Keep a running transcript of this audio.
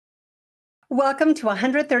Welcome to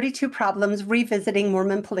 132 Problems Revisiting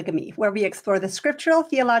Mormon Polygamy, where we explore the scriptural,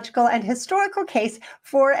 theological, and historical case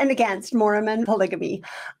for and against Mormon polygamy.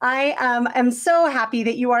 I am so happy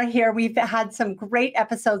that you are here. We've had some great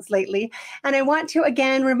episodes lately, and I want to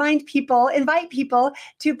again invite people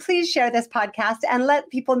to please share this podcast and let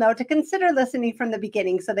people know to consider listening from the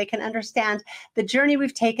beginning so they can understand the journey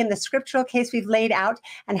we've taken, the scriptural case we've laid out,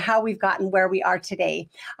 and how we've gotten where we are today.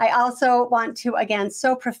 I also want to again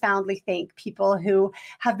so profoundly thank people who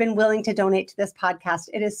have been willing to donate to this podcast.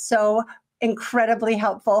 It is so incredibly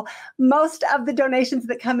helpful. Most of the donations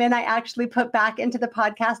that come in, I actually put back into the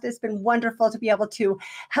podcast. It's been wonderful to be able to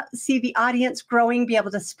see the audience growing, be able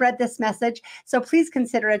to spread this message. So please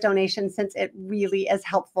consider a donation, since it really is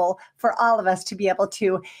helpful for all of us to be able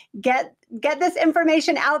to get this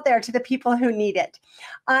information out there to the people who need it.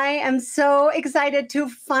 I am so excited to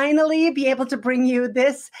finally be able to bring you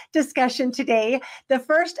this discussion today, the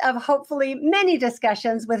first of hopefully many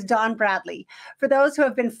discussions with Don Bradley. For those who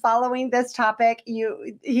have been following this topic,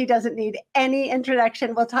 he doesn't need any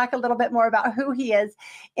introduction. We'll talk a little bit more about who he is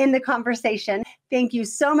in the conversation. Thank you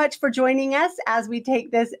so much for joining us as we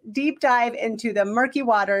take this deep dive into the murky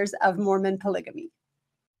waters of Mormon polygamy.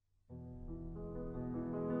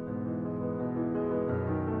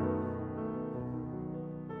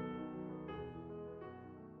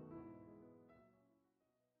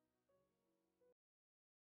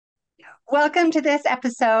 Welcome to this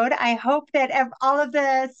episode. I hope that all of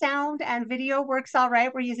the sound and video works all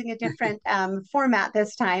right. We're using a different format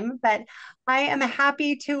this time, but I am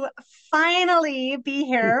happy to finally be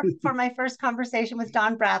here for my first conversation with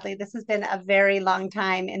Don Bradley. This has been a very long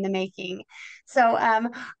time in the making. So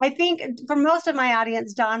I think for most of my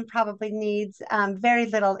audience, Don probably needs very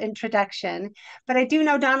little introduction, but I do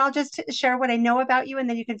know, Don, I'll just share what I know about you, and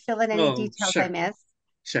then you can fill in any details I miss.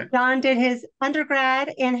 Sure. Don did his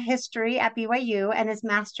undergrad in history at BYU and his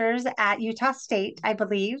master's at Utah State, I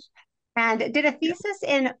believe, and did a thesis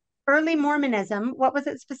in early Mormonism. What was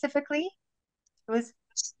it specifically?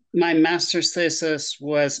 My master's thesis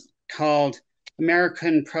was called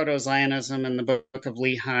American Proto-Zionism in the Book of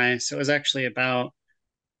Lehi. So it was actually about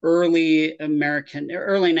early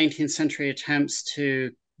 19th century attempts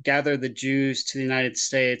to gather the Jews to the United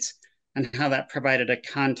States, and how that provided a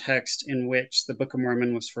context in which the Book of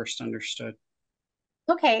Mormon was first understood.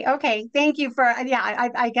 Okay. Thank you for,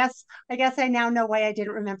 I guess I now know why I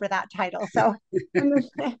didn't remember that title. So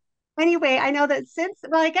anyway, I know that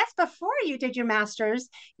I guess before you did your master's,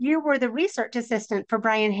 you were the research assistant for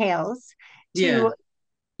Brian Hales to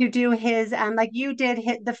do his, you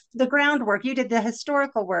did the groundwork, you did the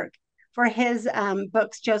historical work for his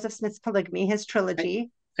books, Joseph Smith's Polygamy, his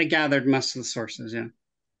trilogy. I gathered most of the sources, yeah.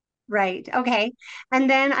 Right. Okay. And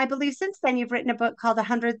then I believe since then you've written a book called the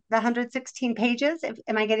 116 Pages.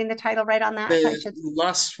 Am I getting the title right on that? The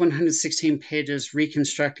last 116 pages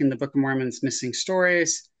reconstructing the Book of Mormon's missing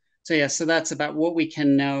stories. So that's about what we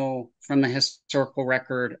can know from the historical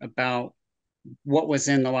record about what was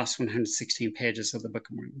in the last 116 pages of the Book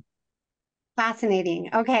of Mormon. Fascinating.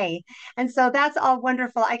 Okay. And so that's all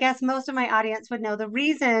wonderful. I guess most of my audience would know the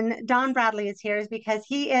reason Don Bradley is here is because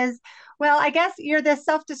he is, well, I guess you're the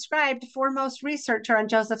self-described foremost researcher on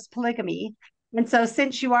Joseph's polygamy. And so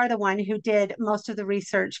since you are the one who did most of the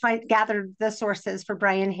research, gathered the sources for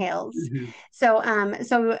Brian Hales. Mm-hmm.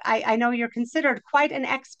 So I know you're considered quite an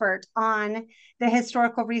expert on the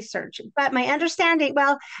historical research. But my understanding,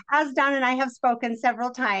 well, as Don and I have spoken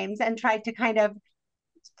several times and tried to kind of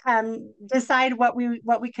decide what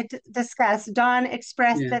we could discuss, Don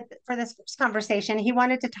expressed that for this first conversation, he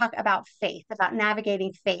wanted to talk about faith, about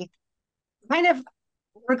navigating faith, kind of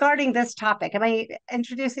regarding this topic. Am I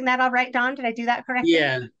introducing that all right, Don? Did I do that correctly?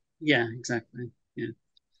 Yeah, exactly. Yeah.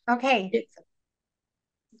 Okay.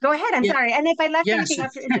 Go ahead. I'm sorry. And if I left anything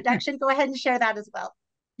after introduction, go ahead and share that as well.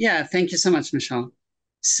 Yeah, thank you so much, Michelle.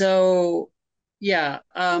 So,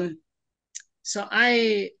 so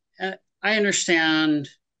I understand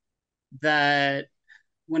that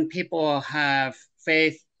when people have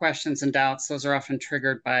faith questions and doubts, those are often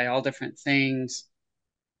triggered by all different things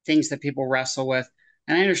that people wrestle with.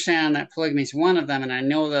 And I understand that polygamy is one of them. And I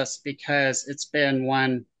know this because it's been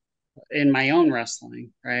one in my own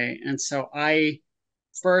wrestling, right? And so I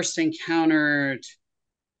first encountered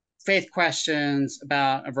faith questions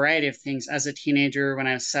about a variety of things as a teenager. When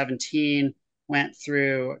I was 17, went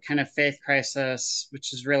through a kind of faith crisis,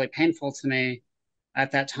 which is really painful to me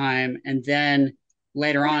at that time. And then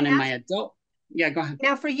later on in my adult, go ahead.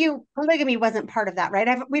 Now for you, polygamy wasn't part of that,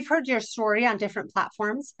 right? We've heard your story on different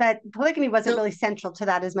platforms, but polygamy wasn't really central to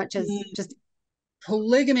that as much as just.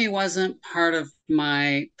 Polygamy wasn't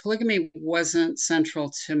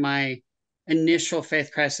central to my initial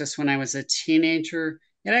faith crisis when I was a teenager.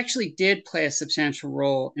 It actually did play a substantial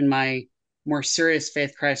role in my more serious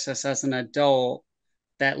faith crisis as an adult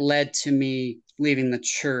that led to me leaving the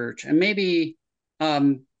church. And maybe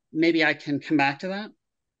I can come back to that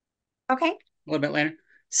Okay. a little bit later.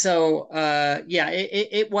 So yeah,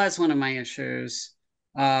 it was one of my issues.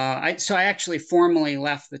 I actually formally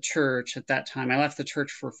left the church at that time. I left the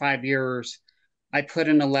church for 5 years. I put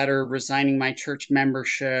in a letter resigning my church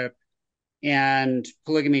membership, and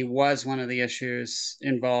polygamy was one of the issues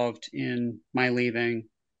involved in my leaving.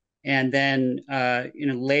 And then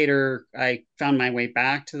later I found my way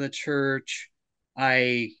back to the church.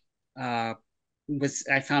 I uh,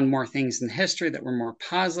 I found more things in history that were more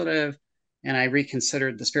positive, and I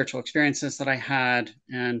reconsidered the spiritual experiences that I had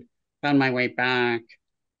and found my way back.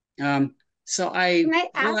 So I Can I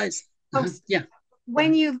ask, realized, folks, yeah, go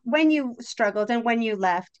when ahead. you struggled and when you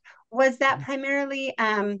left, was that primarily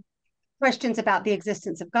questions about the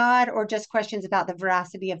existence of God, or just questions about the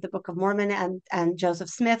veracity of the Book of Mormon and Joseph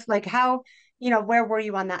Smith? Like how, where were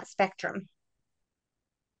you on that spectrum?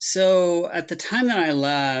 So at the time that I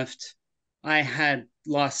left, I had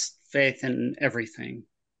lost faith in everything,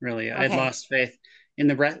 really. I'd Okay. lost faith in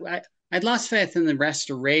the I'd lost faith in the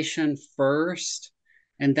restoration first,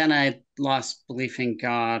 and then I lost belief in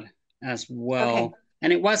God as Okay. well.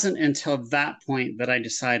 And it wasn't until that point that I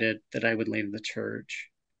decided that I would leave the church,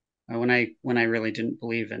 when I really didn't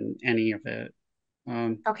believe in any of it.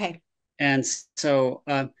 Um, Okay. and so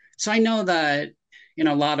I know that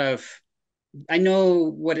a lot of I know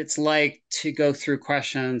what it's like to go through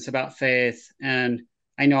questions about faith, and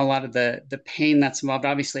I know a lot of the pain that's involved.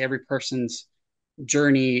 Obviously, every person's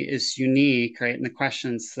journey is unique, right? And the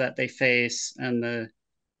questions that they face and the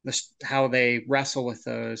how they wrestle with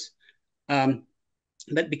those. Um,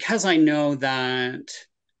 but because I know that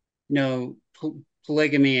you know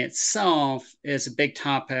polygamy itself is a big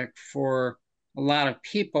topic for a lot of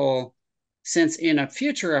people, since in a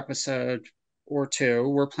future episode or two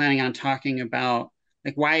we're planning on talking about,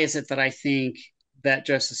 like, why is it that I think that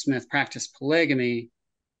Joseph Smith practiced polygamy.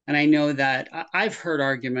 And I know that I've heard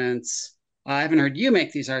arguments. I haven't heard you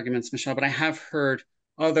make these arguments, Michelle, but I have heard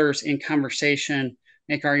others in conversation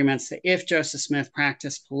make arguments that if Joseph Smith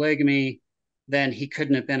practiced polygamy, then he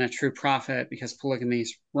couldn't have been a true prophet because polygamy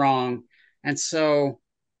is wrong. And so,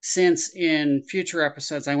 since in future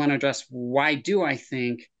episodes I want to address why do I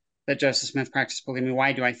think that Joseph Smith practiced polygamy,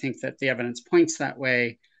 why do I think that the evidence points that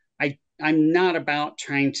way, I'm not about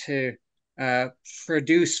trying to uh,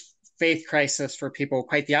 produce faith crisis for people.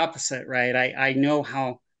 Quite the opposite, right? I know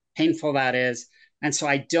how painful that is. And so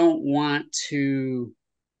I don't want to,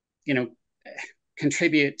 you know,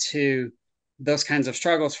 contribute to those kinds of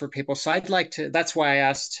struggles for people. So I'd like to, that's why I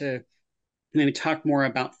asked to maybe talk more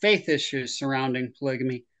about faith issues surrounding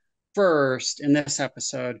polygamy first in this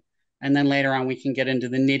episode. And then later on, we can get into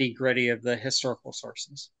the nitty gritty of the historical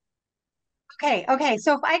sources. Okay. Okay.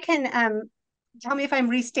 So if I can tell me if I'm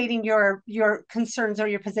restating your concerns or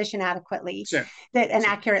your position adequately Sure. that and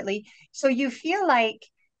Sure. accurately. So you feel like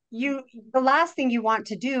you the last thing you want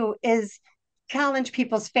to do is challenge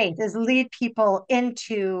people's faith, is lead people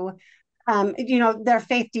into their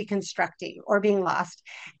faith deconstructing or being lost.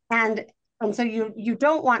 And and so you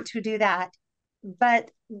don't want to do that, but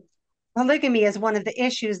polygamy is one of the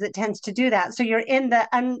issues that tends to do that. So you're in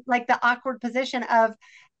like the awkward position of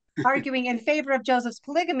arguing in favor of Joseph's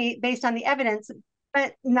polygamy based on the evidence,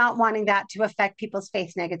 but not wanting that to affect people's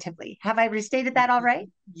faith negatively. Have I restated that all right?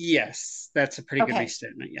 Yes, that's a pretty good Okay.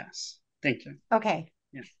 restatement. Yes. Thank you. Okay.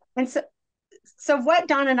 Yeah. And so what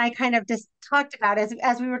Don and I kind of just talked about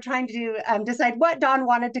as we were trying to decide what Don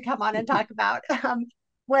wanted to come on and talk about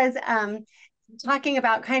was talking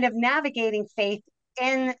about kind of navigating faith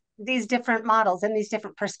in these different models and these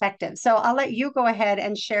different perspectives. So I'll let you go ahead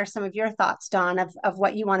and share some of your thoughts, Don, of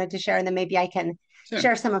what you wanted to share, and then maybe I can Sure.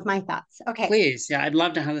 share some of my thoughts. Okay. Please, yeah, I'd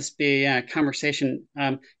love to have this be a conversation.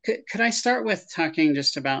 Could I start with talking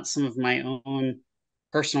just about some of my own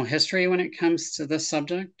personal history when it comes to this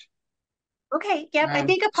subject? Okay. Yep.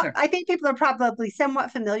 Sure. I think people are probably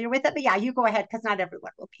somewhat familiar with it, but yeah, you go ahead because not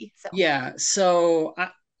everyone will be. So Yeah.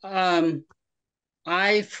 Um,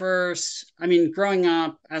 I mean, growing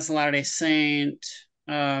up as a Latter-day Saint,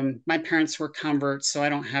 my parents were converts, so I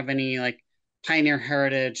don't have any like pioneer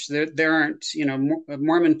heritage. There aren't,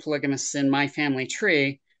 Mormon polygamists in my family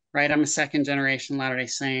tree, right? I'm a second generation Latter-day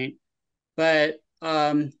Saint, but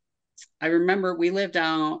I remember we lived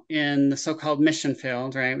out in the so-called mission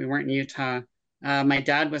field, right? We weren't in Utah. My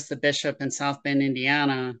dad was the bishop in South Bend,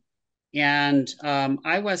 Indiana, and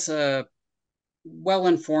I was a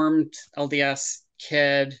well-informed LDS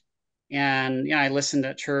kid, And I listened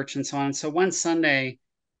at church and so on. So one Sunday,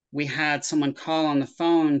 we had someone call on the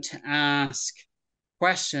phone to ask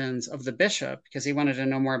questions of the bishop because he wanted to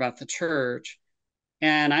know more about the church.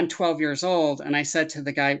 And I'm 12 years old, and I said to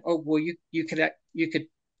the guy, "Oh, well, you could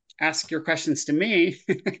ask your questions to me."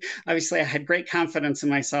 Obviously, I had great confidence in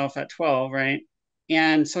myself at 12, right?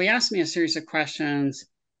 And so he asked me a series of questions,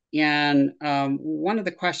 and one of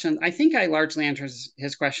the questions, I think I largely answered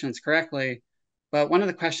his questions correctly, but one of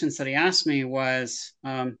the questions that he asked me was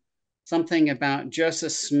something about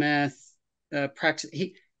Joseph Smith.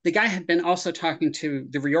 The guy had been also talking to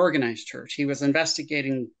the reorganized church. He was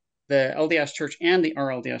investigating the LDS church and the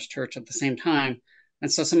RLDS church at the same time.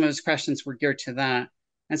 And so some of his questions were geared to that.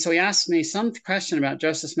 And so he asked me some question about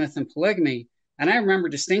Joseph Smith and polygamy. And I remember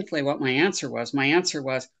distinctly what my answer was. My answer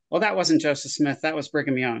was, well, that wasn't Joseph Smith, that was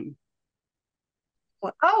Brigham Young.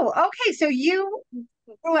 Oh, okay. So you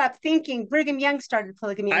grew up thinking Brigham Young started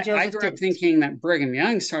polygamy and I Joseph grew up didn't. thinking that Brigham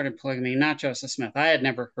Young started polygamy, not Joseph Smith. I had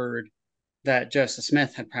never heard that Joseph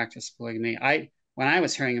Smith had practiced polygamy. When I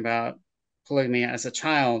was hearing about polygamy as a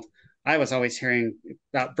child, I was always hearing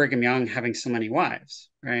about Brigham Young having so many wives,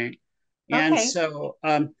 right? And Okay. so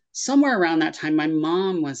somewhere around that time, my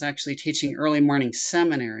mom was actually teaching early morning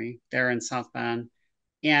seminary there in South Bend.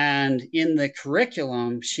 And in the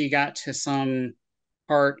curriculum, she got to some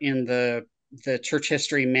part in the church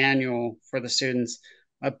history manual for the students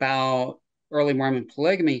about early Mormon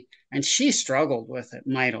polygamy, and she struggled with it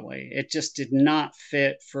mightily. It just did not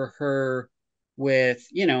fit for her with,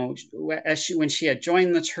 when she had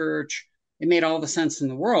joined the church, it made all the sense in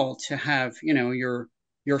the world to have,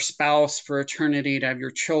 your spouse for eternity, to have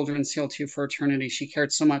your children sealed to you for eternity. She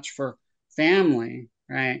cared so much for family,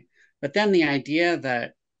 right? But then the idea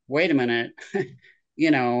that, wait a minute,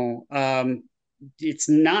 you know, it's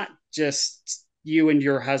not just you and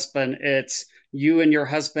your husband, it's you and your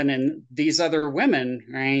husband and these other women,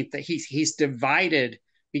 right? That he's divided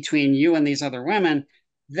between you and these other women.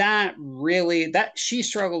 That she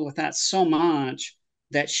struggled with that so much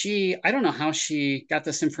that I don't know how she got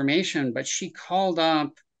this information, but she called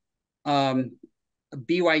up a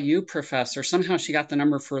BYU professor. Somehow she got the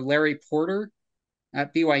number for Larry Porter at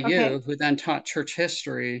Okay. BYU, who then taught church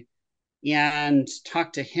history, and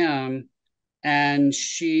talked to him. And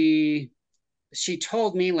she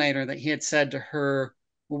told me later that he had said to her,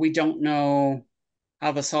 "Well, we don't know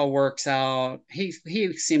how this all works out." He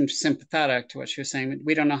seemed sympathetic to what she was saying.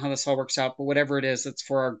 We don't know how this all works out, but whatever it is, it's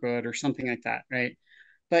for our good or something like that, right?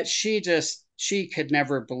 But she could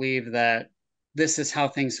never believe that this is how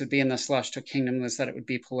things would be in the celestial kingdom, was that it would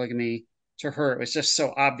be polygamy. To her, it was just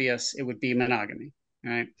so obvious it would be monogamy,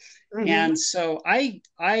 right? Hmm. And so I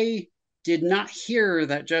did not hear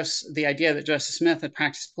that just the idea that Joseph Smith had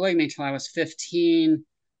practiced polygamy till I was 15.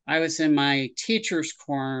 I was in my teacher's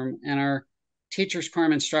quorum, and our teacher's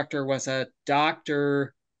quorum instructor was a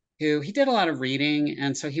doctor who he did a lot of reading.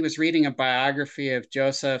 And so he was reading a biography of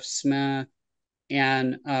Joseph Smith,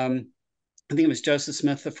 and I think it was Joseph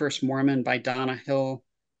Smith, the First Mormon by Donna Hill.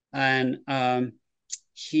 And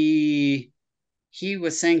he he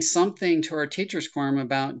was saying something to our teacher's quorum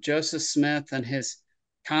about Joseph Smith and his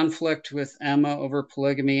conflict with Emma over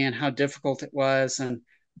polygamy and how difficult it was. And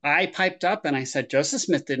I piped up and I said, Joseph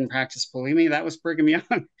Smith didn't practice polygamy. That was Brigham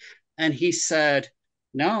Young. And he said,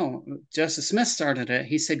 no, Joseph Smith started it.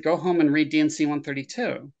 He said, go home and read D&C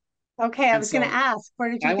 132. Okay. I And was going to so ask,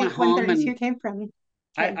 where did you I went think home 132 and came from?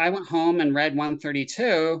 I, Okay. I went home and read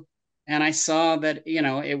 132, and I saw that,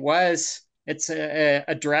 it's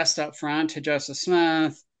addressed up front to Joseph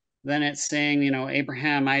Smith. Then it's saying,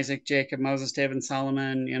 Abraham, Isaac, Jacob, Moses, David, and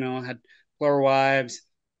Solomon, had plural wives.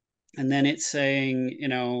 And then it's saying,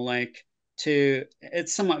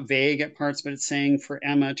 it's somewhat vague at parts, but it's saying for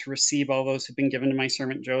Emma to receive all those who've been given to my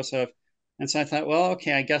servant Joseph. And so I thought, well,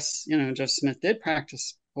 okay, I guess, Joseph Smith did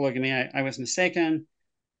practice polygamy. I was mistaken.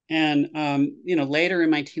 And later in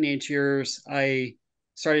my teenage years, I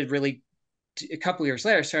started really a couple years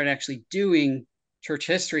later, I started actually doing church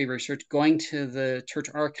history research, going to the church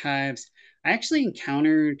archives. I actually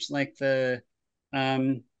encountered like the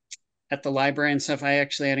at the library and stuff. I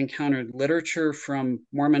actually had encountered literature from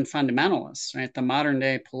Mormon fundamentalists, right, the modern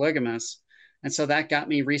day polygamists. And so that got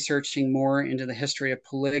me researching more into the history of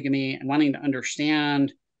polygamy and wanting to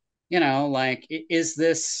understand, is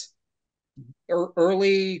this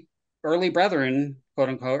early brethren, quote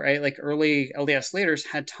unquote, right? Like early LDS leaders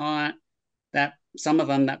had taught that some of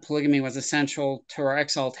them that polygamy was essential to our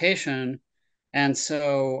exaltation. And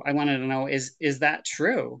so I wanted to know, is that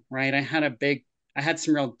true? Right. I had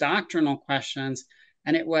some real doctrinal questions.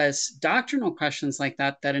 And it was doctrinal questions like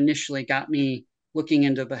that that initially got me looking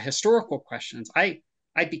into the historical questions.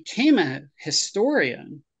 I became a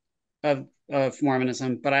historian of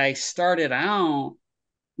Mormonism, but I started out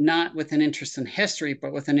not with an interest in history,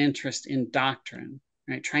 but with an interest in doctrine,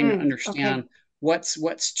 right? Trying to Okay. understand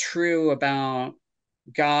what's true about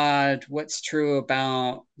God, what's true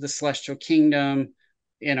about the celestial kingdom.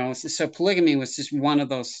 So polygamy was just one of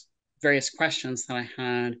those various questions that I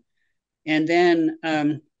had. And then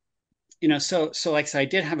so like I said, I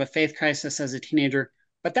did have a faith crisis as a teenager,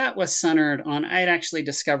 but that was centered on I had actually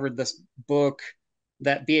discovered this book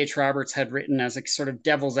that B.H. Roberts had written as a sort of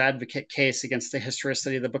devil's advocate case against the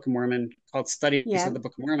historicity of the Book of Mormon called Studies Yeah. of the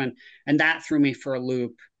Book of Mormon. And that threw me for a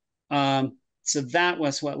loop. So that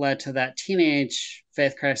was what led to that teenage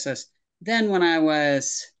faith crisis. Then when I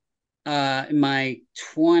was in my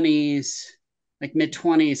 20s, like mid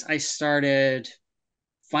 20s, I started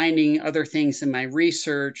finding other things in my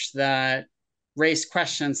research that raised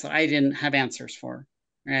questions that I didn't have answers for,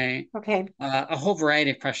 right? Okay. A whole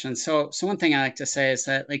variety of questions. So one thing I like to say is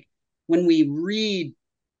that like when we read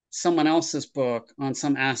someone else's book on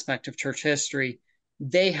some aspect of church history,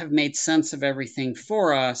 they have made sense of everything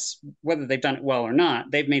for us, whether they've done it well or not.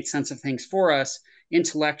 They've made sense of things for us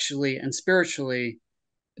intellectually and spiritually.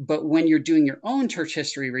 But when you're doing your own church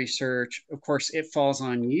history research, of course, it falls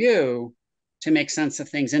on you to make sense of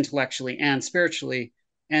things intellectually and spiritually.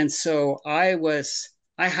 And so I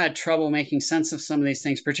had trouble making sense of some of these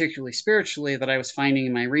things, particularly spiritually, that I was finding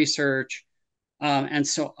in my research. And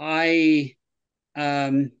so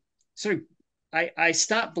um, sort of I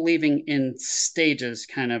stopped believing in stages.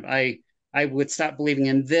 Kind of I would stop believing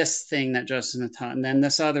in this thing that Joseph had taught, and then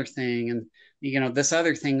this other thing, and this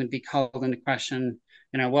other thing would be called into question.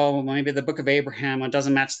 Well, maybe the Book of Abraham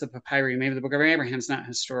doesn't match the papyri. Maybe the Book of Abraham's not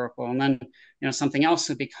historical, and then something else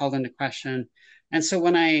would be called into question. And so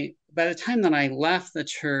by the time that I left the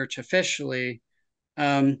church officially,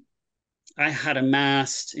 um, I had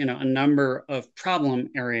amassed, a number of problem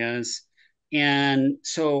areas. And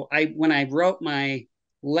so when I wrote my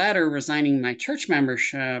letter resigning my church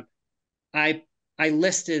membership, I, I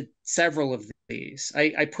listed several of these.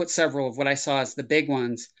 I put several of what I saw as the big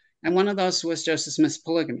ones. And one of those was Joseph Smith's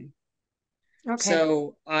polygamy. Okay.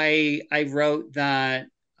 So I wrote that,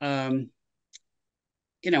 I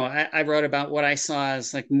wrote about what I saw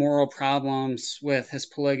as like moral problems with his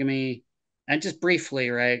polygamy, and just briefly,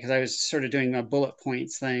 right? Because I was sort of doing a bullet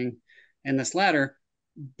points thing in this letter.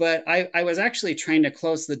 But I was actually trying to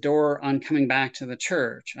close the door on coming back to the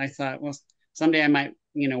church. I thought, well, someday I might,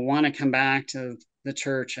 want to come back to the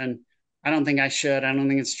church, and I don't think I should. I don't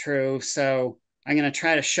think it's true. So I'm going to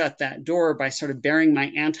try to shut that door by sort of bearing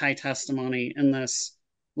my anti-testimony in this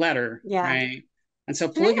letter, Yeah. right? And so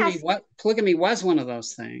Can I ask, polygamy was one of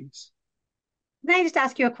those things. can I just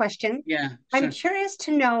ask you a question? Yeah, I'm sure. curious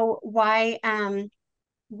to know why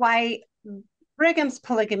Brigham's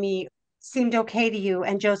polygamy seemed okay to you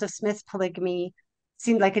and Joseph Smith's polygamy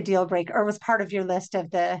seemed like a deal breaker or was part of your list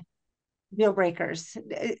of the deal breakers.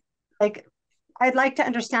 Like, I'd like to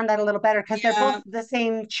understand that a little better because they're both Yeah, the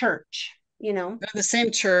same church, you know? they're the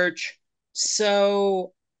same church.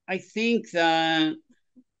 So I think that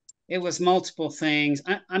it was multiple things.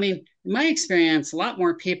 I mean, in my experience, a lot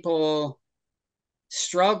more people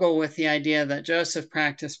struggle with the idea that Joseph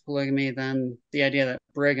practiced polygamy than the idea that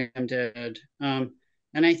Brigham did.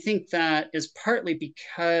 And I think that is partly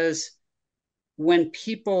because when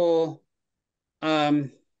people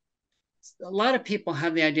um, a lot of people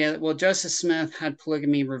have the idea that, well, Joseph Smith had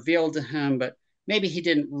polygamy revealed to him, but maybe he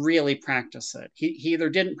didn't really practice it. He either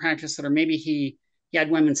didn't practice it, or maybe he had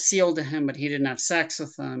women sealed to him, but he didn't have sex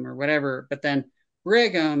with them or whatever. But then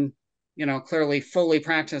Brigham, clearly fully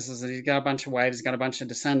practices it. He's got a bunch of wives, he's got a bunch of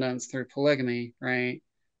descendants through polygamy, right?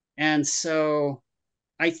 And so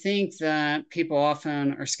I think that people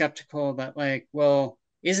often are skeptical that, like, well,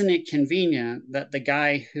 isn't it convenient that the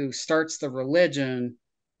guy who starts the religion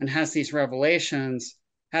and has these revelations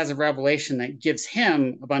has a revelation that gives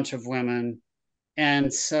him a bunch of women?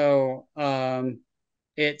 And so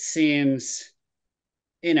it seems,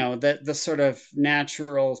 that the sort of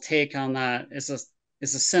natural take on that is a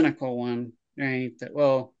cynical one, right? That,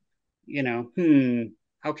 well,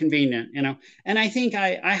 how convenient, and I think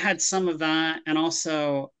I had some of that, and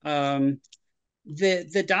also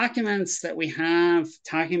the documents that we have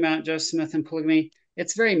talking about Joseph Smith and polygamy,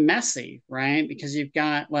 it's very messy, right? Because you've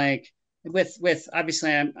got like with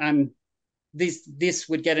obviously I'm these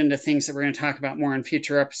would get into things that we're going to talk about more in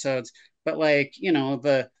future episodes, but like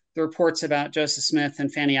the reports about Joseph Smith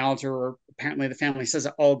and Fanny Alger, or apparently the family says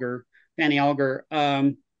Alger, Fanny Alger,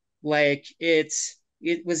 like it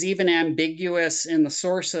was even ambiguous in the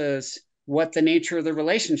sources what the nature of the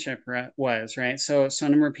relationship was, right? So a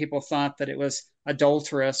number of people thought that it was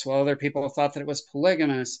adulterous, while other people thought that it was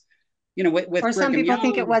polygamous. Or With some Brigham people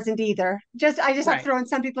think it Young, wasn't either. I just have to right? throw in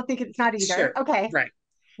some people think it's not either. Sure, Okay. right.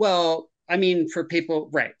 Well, I mean, for people,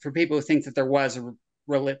 right, for people who think that there was a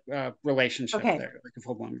relationship Okay. there, like a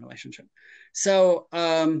full blown relationship. So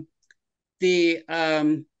the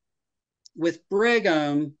with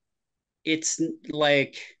Brigham, it's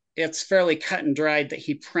like it's fairly cut and dried that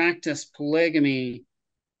he practiced polygamy,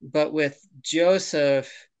 but with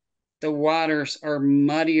Joseph, the waters are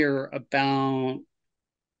muddier about,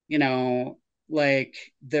 you know, like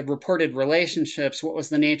the reported relationships. What was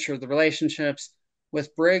the nature of the relationships?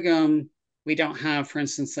 With Brigham, we don't have, for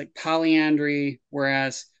instance, like polyandry,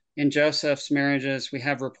 whereas in Joseph's marriages, we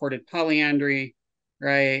have reported polyandry,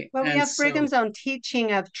 right? Well, we And have so Brigham's own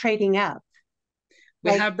teaching of trading up.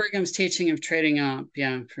 we Like have Brigham's teaching of trading up,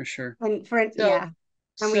 yeah, for sure. when for So, yeah.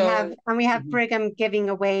 so And we have mhm. Brigham giving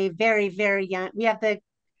away very, very young. We have the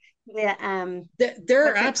There are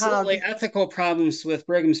what's it called? absolutely ethical problems with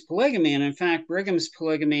Brigham's polygamy, and in fact, Brigham's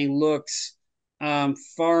polygamy looks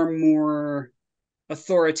far more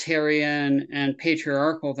authoritarian and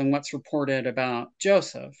patriarchal than what's reported about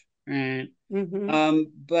Joseph, right? Hmm.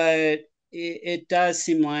 But it does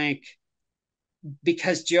seem like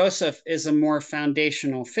because Joseph is a more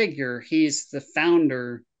foundational figure, he's the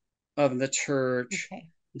founder of the church, Okay.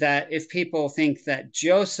 that if people think that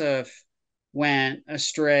Joseph went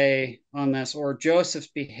astray on this or Joseph's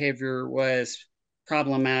behavior was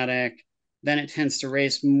problematic, then it tends to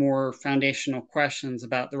raise more foundational questions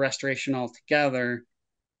about the restoration altogether.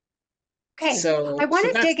 Okay. I So want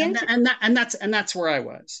to that's dig into. and that's where I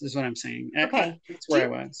was, is what I'm saying. Okay. That's Do where I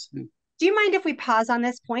you was. do you mind if we pause on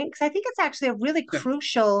this point? Because I think it's actually a really Sure,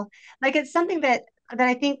 crucial, like it's something that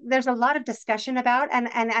I think there's a lot of discussion about, and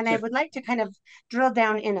I sure, would like to kind of drill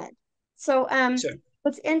down in it. So sure.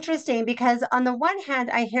 it's interesting because on the one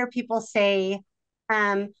hand, I hear people say,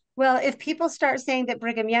 well, if people start saying that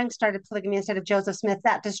Brigham Young started polygamy instead of Joseph Smith,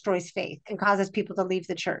 that destroys faith and causes people to leave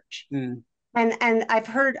the church. Mm, And I've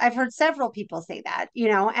heard several people say that,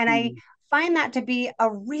 and I mm, find that to be a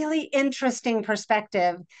really interesting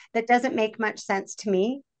perspective that doesn't make much sense to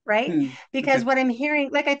me, right? mm. Because Okay. what I'm hearing,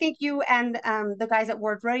 like I think you and the guys at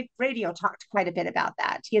Word Radio talked quite a bit about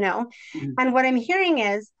that, Mm, and what I'm hearing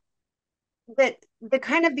is that the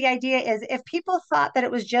kind of the idea is if people thought that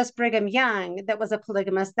it was just Brigham Young that was a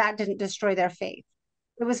polygamist, that didn't destroy their faith.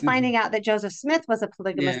 It was mhm. finding out that Joseph Smith was a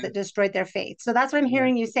polygamist Yeah, that destroyed their faith. So that's what I'm yeah.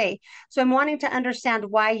 hearing you say. So I'm wanting to understand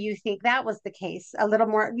why you think that was the case a little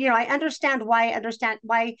more. I understand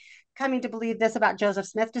why coming to believe this about Joseph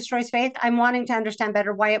Smith destroys faith. I'm wanting to understand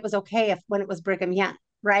better why it was okay if when it was Brigham Young,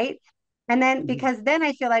 right? And then Mhm, because then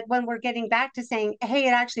I feel like when we're getting back to saying, hey,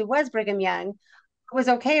 it actually was Brigham Young, was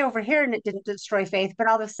okay over here and it didn't destroy faith, but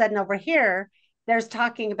all of a sudden over here, there's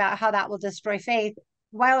talking about how that will destroy faith,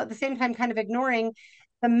 while at the same time kind of ignoring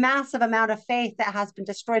the massive amount of faith that has been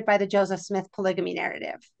destroyed by the Joseph Smith polygamy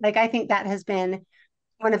narrative. Like, I think that has been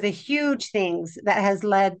one of the huge things that has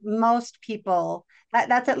led most people.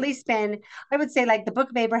 That's at least been, I would say, like the Book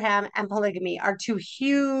of Abraham and polygamy are two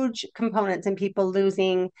huge components in people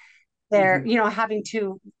losing their, mhm, having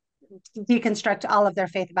to deconstruct all of their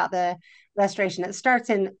faith about the restoration. It starts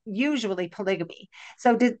in usually polygamy.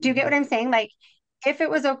 So do you get mhm, what I'm saying? Like if it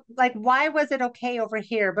was like, why was it okay over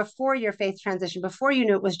here before your faith transition, before you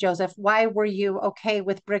knew it was Joseph? Why were you okay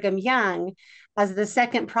with Brigham Young as the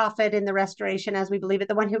second prophet in the restoration, as we believe it,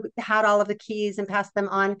 the one who had all of the keys and passed them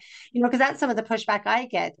on? Because that's some of the pushback I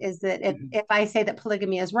get is that if, mhm. if I say that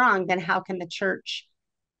polygamy is wrong, then how can the church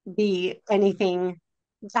be anything,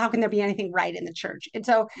 how can there be anything right in the church? And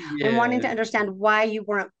so I'm wanting to Yeah. understand why you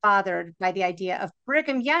weren't bothered by the idea of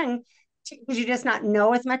Brigham Young. Did you just not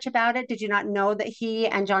know as much about it? Did you not know that he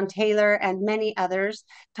and John Taylor and many others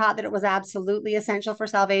taught that it was absolutely essential for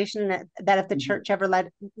salvation, that if the Mhm, church ever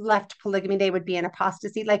left polygamy, they would be in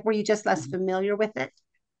apostasy? Like, were you just less mhm. familiar with it,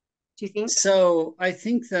 do you think? So I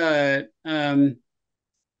think that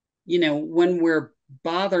when we're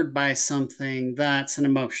bothered by something, that's an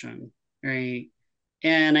emotion, right?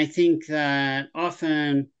 And I think that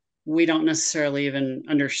often we don't necessarily even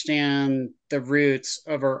understand the roots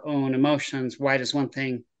of our own emotions. Why does one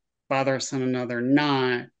thing bother us and another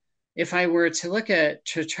not? If I were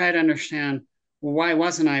to try to understand, well, why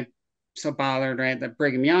wasn't I so bothered, right, that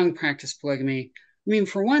Brigham Young practiced polygamy? I mean,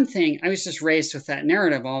 for one thing, I was just raised with that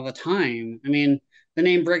narrative all the time. I mean, the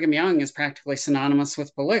name Brigham Young is practically synonymous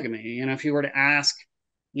with polygamy. If you were to ask,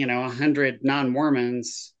 100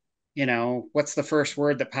 non-Mormons, what's the first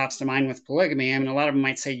word that pops to mind with polygamy? I mean, a lot of them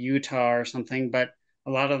might say Utah or something, but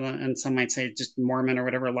a lot of them, and some might say just Mormon or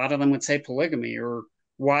whatever, a lot of them would say polygamy or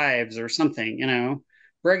wives or something, you know.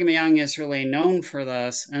 Brigham Young is really known for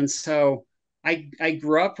this. And so I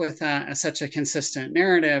grew up with that as such a consistent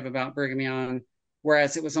narrative about Brigham Young,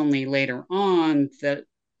 whereas it was only later on that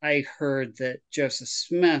I heard that Joseph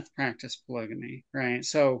Smith practiced polygamy, right?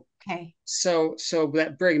 Okay. So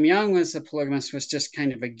that Brigham Young was a polygamist was just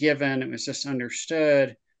kind of a given. It was just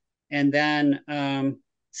understood. And then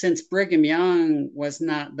since Brigham Young was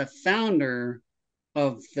not the founder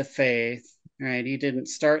of the faith, right? He didn't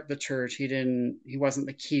start the church. He wasn't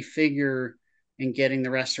the key figure in getting the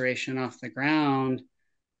restoration off the ground.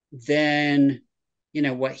 Then, you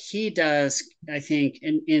know, what he does, I think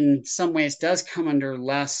in some ways does come under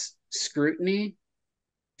less scrutiny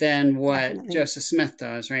than what Definitely. Joseph Smith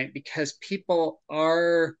does, right? Because people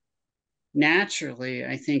are naturally,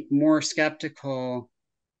 I think, more skeptical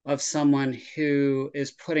of someone who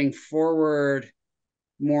is putting forward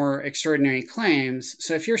more extraordinary claims.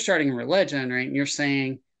 So if you're starting a religion, right, and you're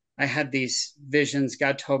saying, I had these visions,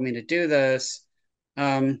 God told me to do this,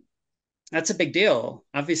 um, that's a big deal,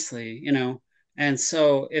 obviously, you know. And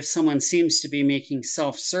so if someone seems to be making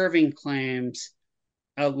self-serving claims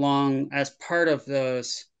along as part of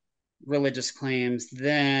those religious claims,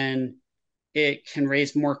 then it can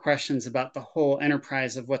raise more questions about the whole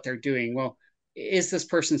enterprise of what they're doing. Well, is this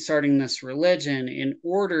person starting this religion in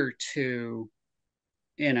order to,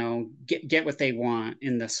 you know, get what they want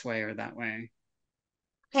in this way or that way?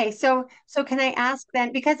 Okay, so can I ask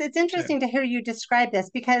then, because it's Sure. interesting to hear you describe this,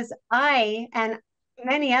 because I and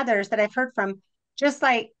many others that I've heard from, just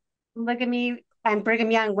like polygamy and Brigham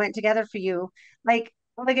Young went together for you, like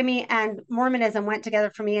polygamy and Mormonism went together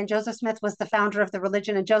for me, and Joseph Smith was the founder of the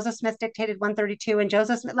religion, and Joseph Smith dictated 132, and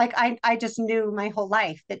Joseph Smith, like I just knew my whole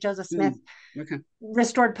life that Joseph Smith Mm, okay.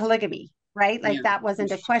 restored polygamy, right? Yeah. Like that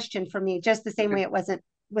wasn't a Interesting. question for me, just the same Okay. way it wasn't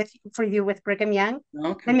with for you with Brigham Young.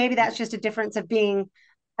 Okay. And maybe that's just a difference of being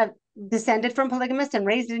uh, descended from polygamists and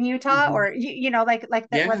raised in Utah, Mm-hmm. or like that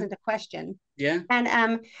Yeah. wasn't a question. Yeah.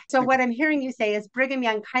 And so Okay. what I'm hearing you say is Brigham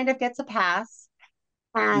Young kind of gets a pass,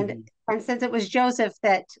 and Mm-hmm. and since it was Joseph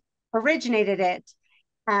that originated it,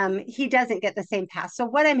 he doesn't get the same pass. So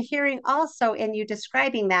what I'm hearing also in you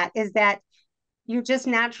describing that is that you just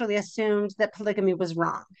naturally assumed that polygamy was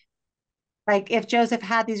wrong. Like if Joseph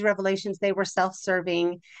had these revelations, they were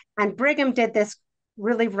self-serving, and Brigham did this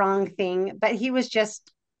really wrong thing, but he was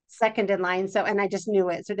just second in line. So, and I just knew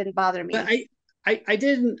it, so it didn't bother But me. I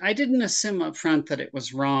didn't assume up front that it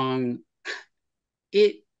was wrong.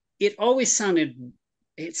 It it always sounded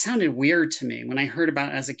weird to me when I heard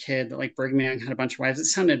about it as a kid that like Brigham Young had a bunch of wives. It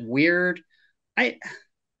sounded weird. I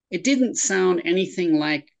it didn't sound anything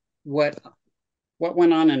like what what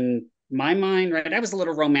went on in my mind, right? I was a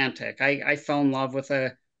little romantic. I fell in love with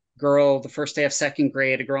a girl the first day of second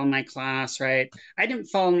grade, a girl in my class, right? I didn't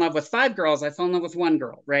fall in love with five girls. I fell in love with one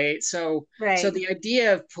girl, right? So Right. the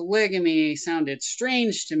idea of polygamy sounded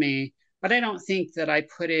strange to me, but I don't think that I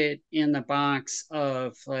put it in the box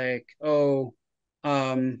of like, oh,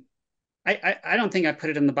 um, I don't think I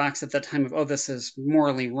put it in the box at that time of, oh, this is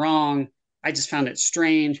morally wrong. I just found it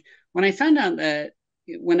strange. When I found out that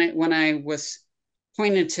when I was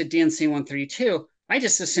pointed to DNC 132, I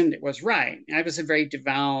just assumed it was right. I was a very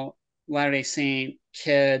devout Latter-day Saint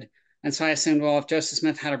kid. And so I assumed, well, if Joseph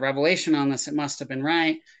Smith had a revelation on this, it must have been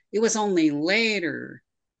right. It was only later,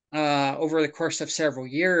 over the course of several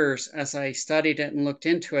years, as I studied it and looked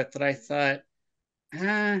into it, that I thought,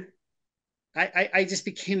 ah, I just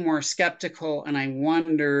became more skeptical and I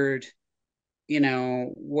wondered, you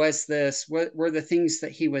know, what were the things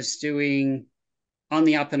that he was doing on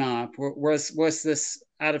the up and up? Was this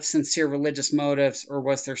out of sincere religious motives or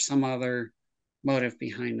was there some other motive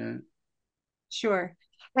behind it? Sure.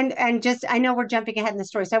 And just I know we're jumping ahead in the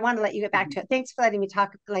story, so I want to let you get back Mm-hmm. to it. Thanks for letting me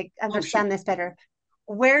talk, like Oh, sure. understand this better.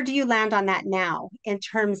 Where do you land on that now in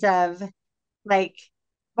terms of like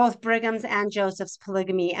both Brigham's and Joseph's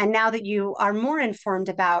polygamy? And now that you are more informed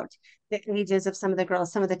about the ages of some of the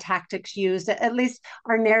girls, some of the tactics used, at least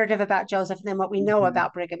our narrative about Joseph than what we know Mm-hmm.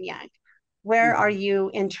 about Brigham Young, where are Mm-hmm. you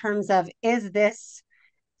in terms of is this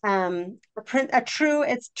a true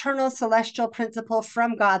eternal celestial principle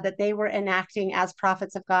from God that they were enacting as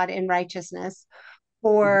prophets of God in righteousness,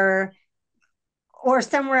 Mm-hmm. or or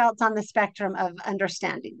somewhere else on the spectrum of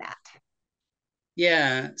understanding that?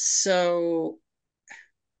 Yeah. So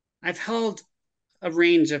I've held a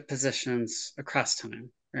range of positions across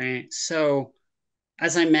time, right? So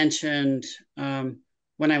as I mentioned,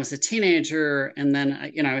 when I was a teenager, and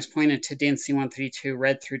then you know I was pointed to DNC 132,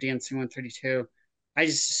 read through DNC 132. I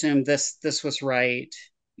just assumed this was right,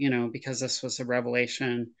 you know, because this was a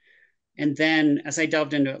revelation. And then as I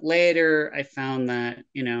delved into it later, I found that,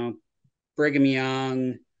 Brigham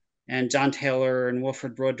Young and John Taylor and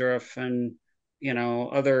Wilford Woodruff and,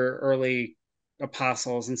 other early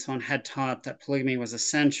apostles and so on had taught that polygamy was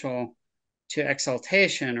essential to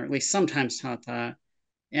exaltation, or at least sometimes taught that.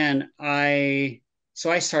 And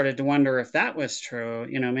so I started to wonder if that was true.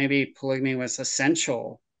 Maybe polygamy was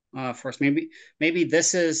essential for us. Maybe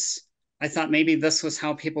this is. I thought maybe this was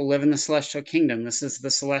how people live in the celestial kingdom. This is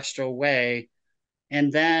the celestial way.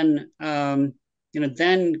 And then,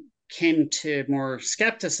 then came to more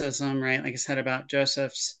skepticism, right? Like I said about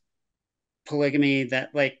Joseph's polygamy, that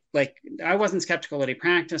like I wasn't skeptical that he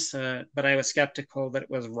practiced it, but I was skeptical that it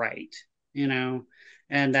was right, you know,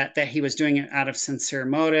 and that he was doing it out of sincere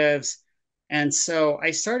motives. And so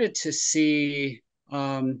I started to see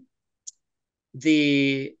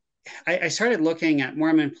the I started looking at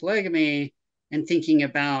Mormon polygamy and thinking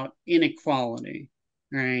about inequality,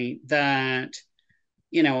 right? That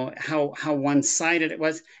how one-sided it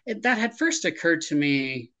was. That had first occurred to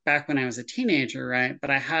me back when I was a teenager, right?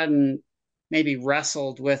 But I hadn't maybe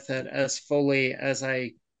wrestled with it as fully as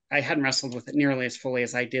I hadn't wrestled with it nearly as fully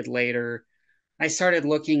as I did later. I started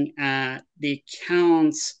looking at the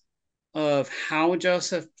accounts of how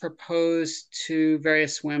Joseph proposed to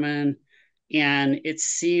various women, and it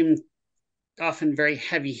seemed often very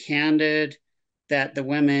heavy-handed, that the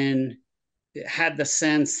women had the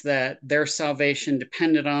sense that their salvation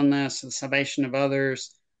depended on this, the salvation of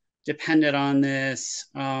others depended on this.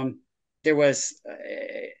 There was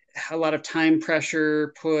a lot of time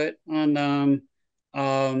pressure put on them.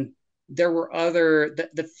 There were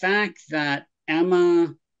the fact that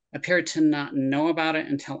Emma appeared to not know about it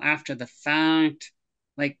until after the fact,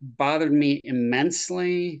 like, bothered me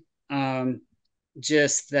immensely.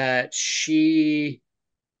 Just that she,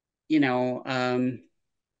 you know,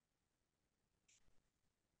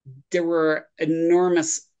 there were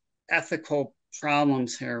enormous ethical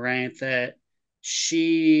problems here, right? That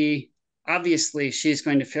she obviously she's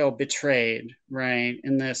going to feel betrayed, right,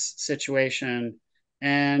 in this situation.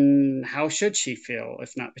 And how should she feel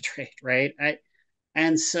if not betrayed, right?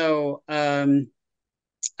 And so I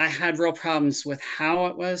had real problems with how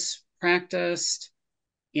it was practiced.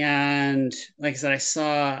 And like I said, I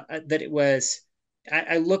saw that it was,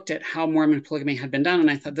 I looked at how Mormon polygamy had been done, and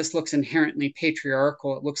I thought this looks inherently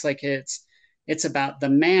patriarchal. It looks like it's about the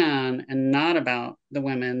man and not about the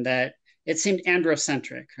women. That it seemed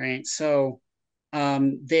androcentric, right? So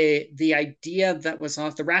the idea that was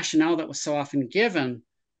off, the rationale that was so often given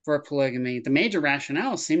for polygamy, the major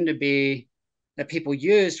rationale seemed to be that people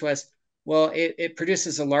used was, well, it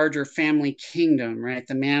produces a larger family kingdom, right?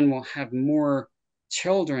 The man will have more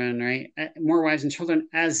children, right? More wives and children,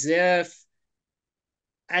 as if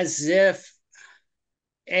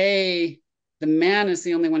a the man is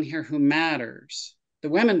the only one here who matters. The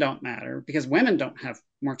women don't matter because women don't have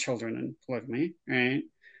more children in polygamy, right?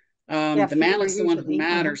 Yeah, The man fewer is the one who usually.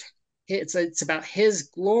 matters. It's about his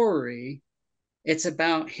glory. It's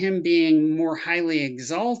about him being more highly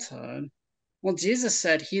exalted. Well, Jesus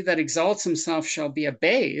said, he that exalts himself shall be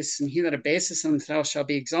abased, and he that abases himself shall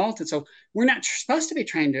be exalted. So we're not supposed to be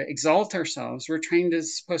trying to exalt ourselves. We're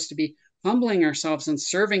supposed to be humbling ourselves and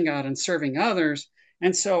serving God and serving others.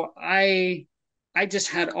 And so I just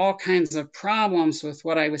had all kinds of problems with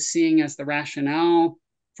what I was seeing as the rationale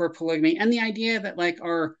for polygamy, and the idea that, like,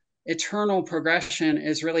 our eternal progression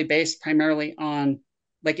is really based primarily on,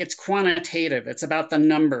 like, it's quantitative. It's about the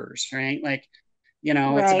numbers, right? Like, it's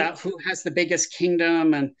Right. about who has the biggest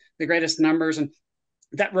kingdom and the greatest numbers. And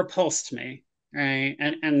that repulsed me, right?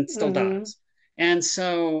 And still Hmm. does. And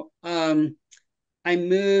so I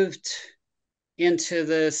moved into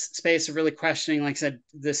this space of really questioning, like I said,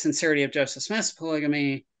 the sincerity of Joseph Smith's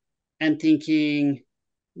polygamy, and thinking,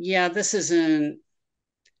 yeah, this isn't.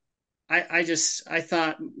 I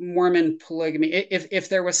thought Mormon polygamy, if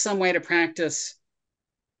there was some way to practice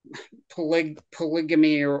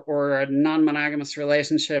polygamy, or a non-monogamous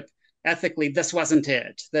relationship ethically, this wasn't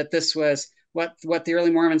it. That this was what the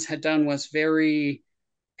early Mormons had done was very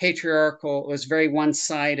patriarchal. It was very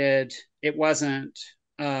one-sided. It wasn't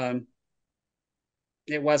um,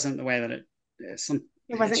 it wasn't the way that It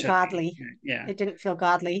it wasn't should be. godly. Yeah, It didn't feel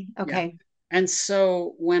godly. yeah. Okay. And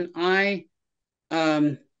so when I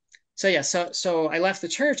um, so yeah, so I left the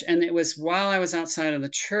church, and it was while I was outside of the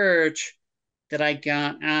church that I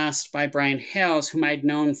got asked by Brian Hales, whom I'd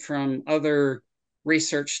known from other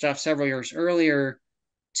research stuff several years earlier,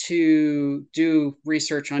 to do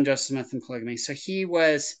research on Joseph Smith and polygamy. So he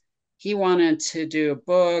wanted to do a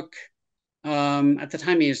book At the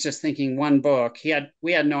time, he was just thinking one book.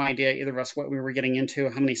 We had no idea, either of us, what we were getting into,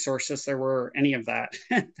 how many sources there were, any of that.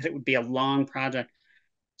 That it would be a long project.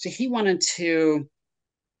 So he wanted to,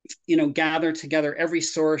 gather together every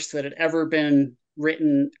source that had ever been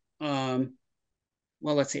written. Well,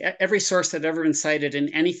 let's see, every source that had ever been cited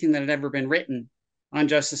in anything that had ever been written on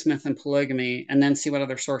Joseph Smith and polygamy, and then see what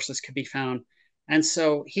other sources could be found. And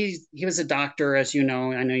so he was a doctor, as you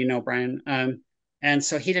know. I know you know Brian. And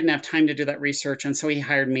so he didn't have time to do that research, and so he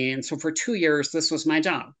hired me. And so for 2 years, this was my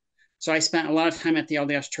job. So I spent a lot of time at the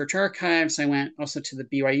LDS Church Archives. I went also to the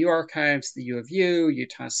BYU Archives, the U of U,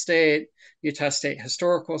 Utah State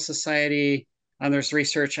Historical Society. There's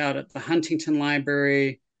research out at the Huntington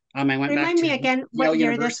Library. I went back Remind me to again Yale what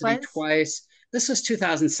year this University was. twice. This was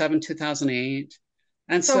 2007, 2008.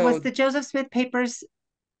 And So was so, the Joseph Smith papers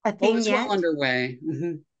a oh, it thing was well yet? underway.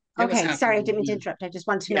 It was Okay, sorry, I happening. didn't mean to Yeah. interrupt. I just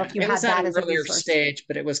wanted to know Yeah, if you it was had at that an as a earlier resource. stage,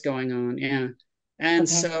 but it was going on. Yeah. And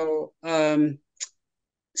Okay.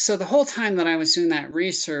 so the whole time that I was doing that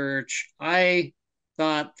research, I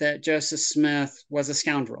thought that Joseph Smith was a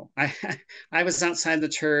scoundrel. I was outside the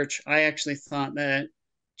church. I actually thought that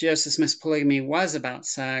Joseph Smith's polygamy was about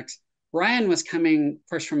sex. Brian was coming, of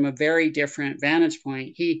course, from a very different vantage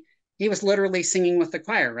point. He was literally singing with the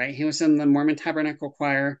choir, right? He was in the Mormon Tabernacle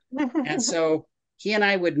Choir, and so he and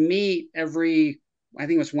I would meet every, I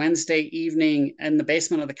think it was Wednesday evening in the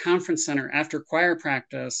basement of the conference center after choir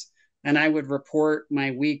practice, and I would report my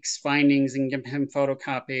week's findings and give him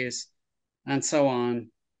photocopies and so on.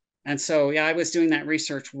 And so, yeah, I was doing that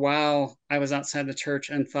research while I was outside the church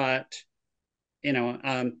and thought,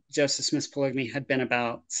 Joseph Smith's polygamy had been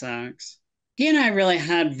about sex. He and I really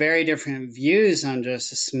had very different views on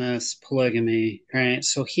Joseph Smith's polygamy, right?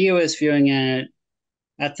 So he was viewing it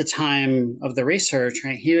at the time of the research,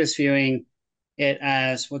 right? He was viewing it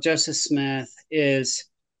as, well, Joseph Smith is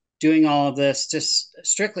doing all of this just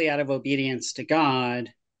strictly out of obedience to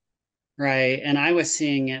God, right? And I was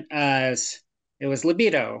seeing it as it was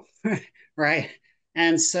libido, right?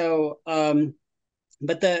 And so,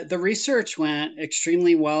 but the research went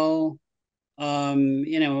extremely well.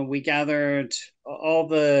 We gathered all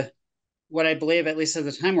the what I believe, at least at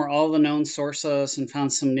the time, were all the known sources and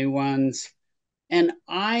found some new ones. And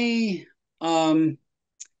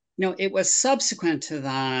it was subsequent to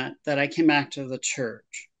that that I came back to the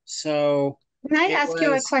church. So Can I it ask you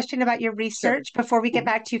a was question about your sure. research before we get Mhm.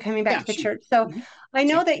 back to you coming back Yeah, to the sure. church? So Mhm. I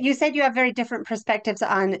Sure. know that you said you have very different perspectives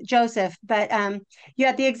on Joseph, but you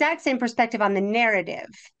had the exact same perspective on the narrative,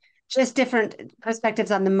 just different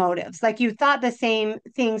perspectives on the motives. Like you thought the same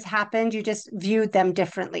things happened, you just viewed them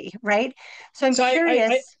differently, right? So I'm So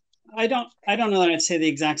curious. I don't know that I'd say the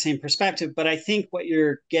exact same perspective, but I think what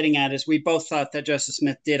you're getting at is we both thought that Joseph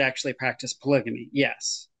Smith did actually practice polygamy.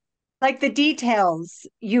 Yes. Like the details,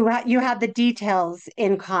 you had the details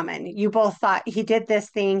in common. You both thought he did this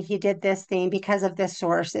thing because of this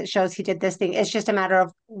source. It shows he did this thing. It's just a matter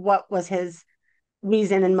of what was his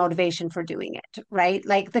reason and motivation for doing it, right?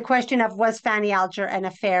 Like the question of, was Fanny Alger an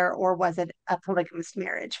affair or was it a polygamous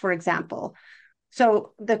marriage, for example?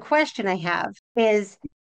 So the question I have is,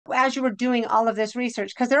 as you were doing all of this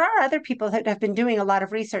research, because there are other people that have been doing a lot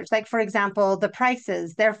of research, like for example, the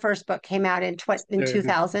Prices, their first book came out in Sure.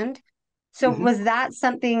 2000. So Mhm. was that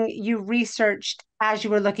something you researched as you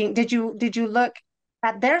were looking? Did you look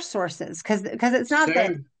at their sources? Because it's not that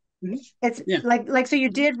Sure. Mhm. it's Yeah. like so you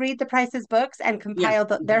did read the Price's books and Yeah. compile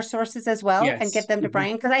their Mhm. sources as well and get Yes. them to Mhm.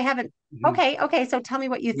 Brian? Because I haven't. Mhm. Okay. So tell me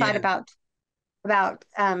what you thought Yeah. about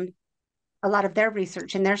a lot of their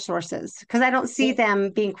research and their sources because I don't see Well, them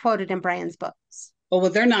being quoted in Brian's books. well,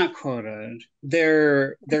 they're not quoted.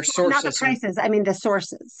 Their Not the sources are Prices. I mean the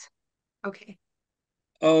sources. Okay.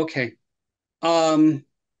 okay. Um,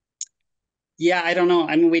 yeah, I don't know.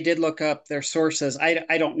 I mean, we did look up their sources.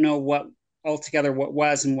 I don't know what altogether what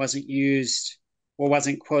was and wasn't used or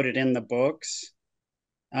wasn't quoted in the books.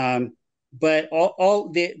 But all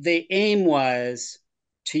the aim was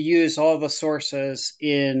to use all the sources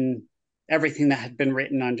in everything that had been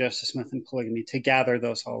written on Joseph Smith and polygamy to gather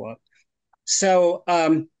those all up. So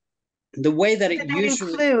the way that it Did that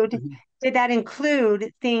usually include did that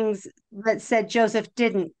include things that said Joseph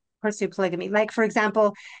didn't pursue polygamy? Like, for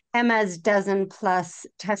example, Emma's dozen plus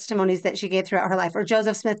testimonies that she gave throughout her life, or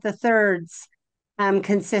Joseph Smith III's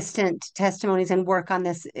consistent testimonies and work on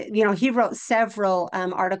this. He wrote several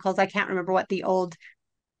articles. I can't remember what the old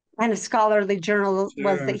kind of scholarly journal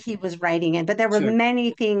was that sure he was writing in, but there were sure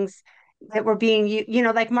many things. that were being,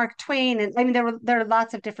 like Mark Twain. And I mean, there are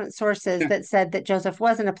lots of different sources Sure, that said that Joseph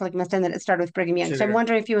wasn't a polygamist and that it started with Brigham Young. So I'm sure,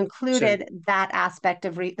 wondering if you sure. included that aspect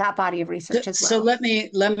of that body of research as So well. let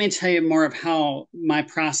me tell you more of how my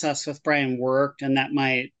process with Brian worked, and that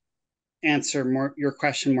might answer more your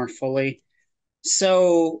question more fully.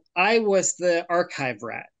 So I was the archive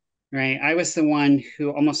rat, right? I was the one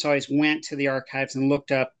who almost always went to the archives and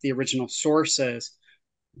looked up the original sources.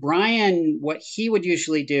 Brian, what he would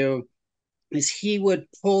usually do is he would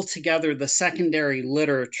pull together the secondary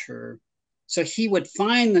literature. So he would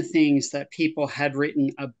find the things that people had written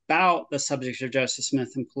about the subject of Joseph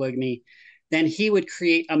Smith and polygamy. Then he would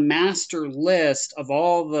create a master list of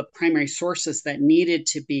all the primary sources that needed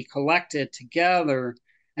to be collected together.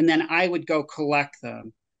 And then I would go collect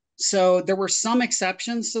them. So there were some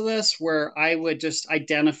exceptions to this where I would just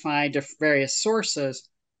identify various sources.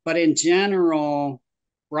 But in general,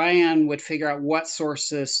 Brian would figure out what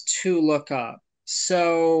sources to look up.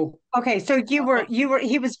 So Okay, so uh,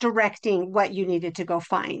 he was directing what you needed to go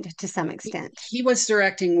find to some extent. he was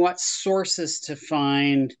directing what sources to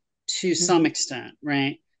find to some Mhm. extent,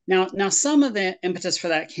 right? Now, some of the impetus for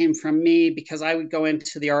that came from me because I would go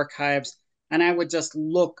into the archives and I would just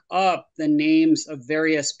look up the names of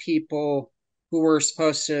various people who were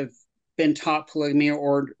supposed to have been taught polygamy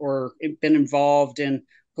or been involved in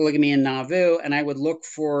polygamy in Nauvoo, and I would look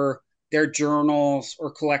for their journals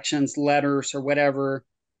or collections, letters or whatever.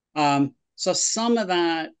 So some of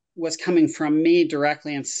that was coming from me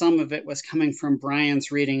directly, and some of it was coming from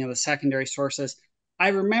Brian's reading of the secondary sources. I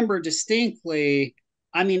remember distinctly,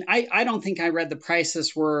 I mean, I don't think I read the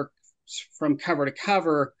Price's work from cover to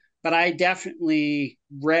cover, but I definitely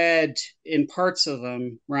read in parts of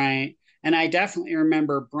them, right? And I definitely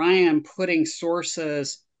remember Brian putting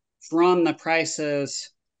sources from the Price's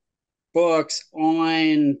books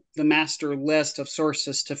on the master list of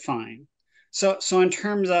sources to find. So in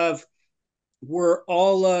terms of were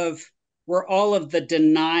all of were all of the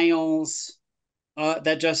denials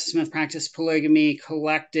that Joseph Smith practiced polygamy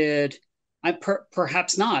collected?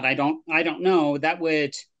 Perhaps not. I don't know. That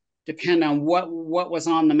would depend on what was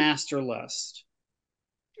on the master list.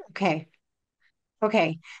 Okay.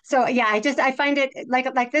 Okay. So yeah, I find it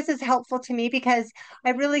like this is helpful to me because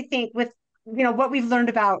I really think with what we've learned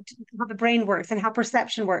about how the brain works and how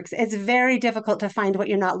perception works, it's very difficult to find what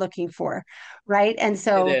you're not looking for, right? And It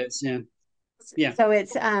so is, yeah, yeah. so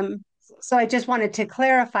it's so I just wanted to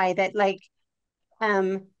clarify that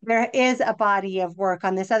there is a body of work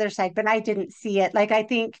on this other side, but I didn't see it. Like I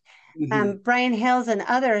think Mm-hmm. Brian Hales and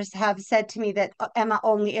others have said to me that Emma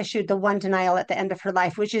only issued the one denial at the end of her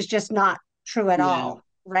life, which is just not true at Yeah, all,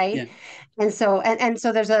 right? yeah. And so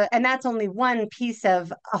and that's only one piece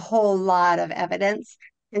of a whole lot of evidence.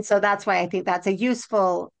 And so that's why I think that's a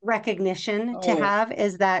useful recognition to Oh, have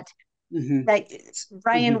is that mm-hmm. that Mm-hmm.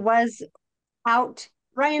 Brian was out.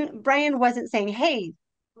 Brian wasn't saying, "Hey,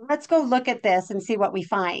 let's go look at this and see what we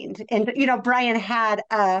find." And Brian had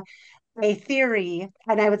a theory,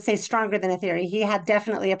 and I would say stronger than a theory. He had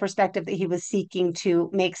definitely a perspective that he was seeking to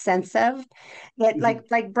make sense of. Yet, Mm-hmm.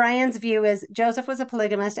 like Brian's view is Joseph was a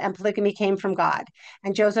polygamist, and polygamy came from God,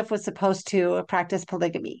 and Joseph was supposed to practice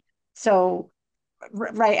polygamy. So,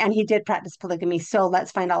 right, and he did practice polygamy. So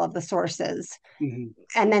let's find all of the sources, Mm-hmm.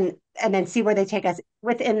 and then see where they take us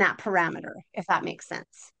within that parameter, if that makes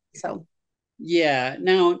sense. So, Yeah.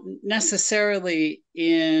 Now, necessarily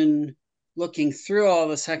in looking through all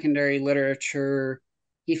the secondary literature,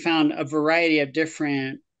 he found a variety of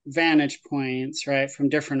different vantage points, right, from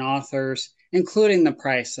different authors, including the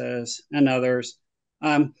Prices and others.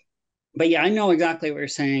 Um, but yeah, I know exactly what you're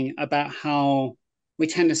saying about how we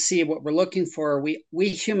tend to see what we're looking for. We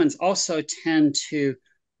humans also tend to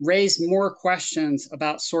raise more questions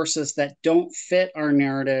about sources that don't fit our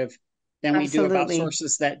narrative than we do about absolutely.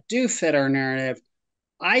 sources that do fit our narrative.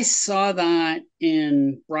 I saw that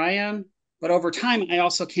in Brian, but over time, I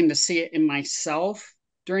also came to see it in myself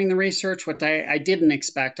during the research, what I didn't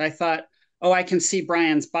expect. I thought, oh, I can see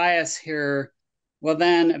Brian's bias here. Well,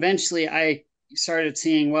 then eventually I started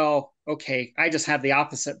seeing, well, okay, I just have the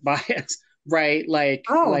opposite bias, right? Like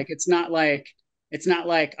Oh, it's not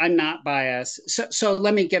like I'm not biased. So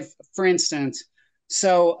let me give, for instance,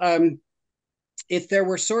 so if there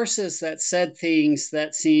were sources that said things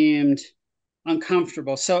that seemed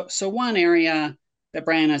uncomfortable. So one area that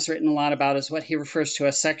Brian has written a lot about is what he refers to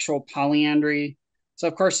as sexual polyandry. So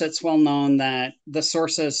of course it's well known that the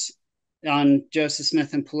sources on Joseph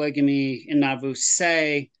Smith and polygamy in Nauvoo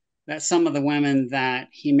say that some of the women that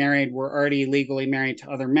he married were already legally married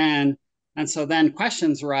to other men. And so then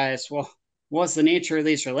questions arise, well, what's the nature of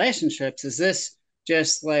these relationships? Is this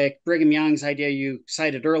just like Brigham Young's idea you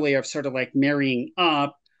cited earlier of sort of like marrying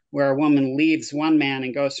up, where a woman leaves one man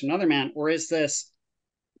and goes to another man? Or is this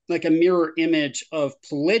like a mirror image of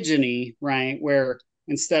polygyny, right? Where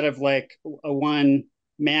instead of like a one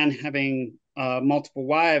man having multiple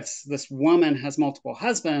wives, this woman has multiple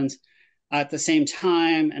husbands at the same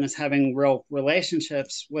time and is having real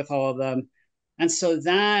relationships with all of them. And so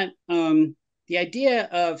that the idea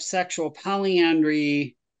of sexual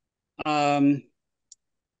polyandry um,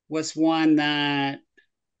 was one that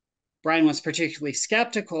Brian was particularly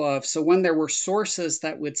skeptical of. So when there were sources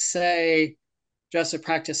that would say Joseph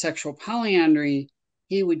practiced sexual polyandry,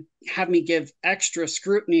 he would have me give extra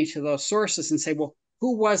scrutiny to those sources and say, well,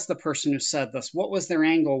 who was the person who said this? What was their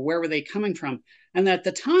angle? Where were they coming from? And at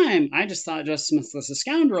the time, I just thought Joseph Smith was a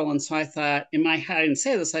scoundrel. And so I thought in my head, I didn't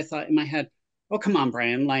say this, I thought in my head, oh, come on,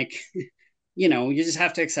 Brian, like, you just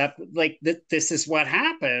have to accept like that this is what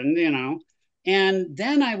happened. And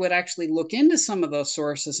then I would actually look into some of those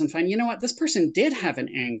sources and find, what, this person did have an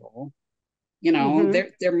angle.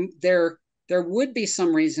 Mm-hmm. There would be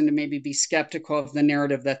some reason to maybe be skeptical of the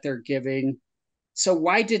narrative that they're giving. So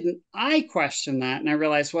why didn't I question that? And I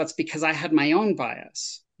realized, well, it's because I had my own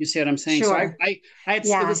bias. You see what I'm saying? So Sure. I had, it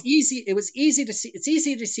Yeah. was easy. It was easy to see. It's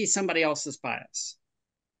easy to see somebody else's bias,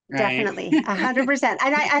 right? Definitely, 100%.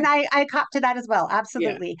 And I cop to that as well. Yeah,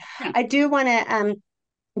 Absolutely. yeah. I do want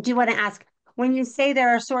to ask, when you say there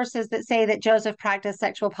are sources that say that Joseph practiced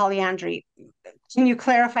sexual polyandry, can you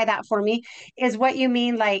clarify that for me? Is what you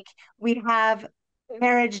mean like we have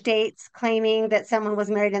marriage dates claiming that someone was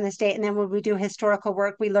married in this date, and then when we do historical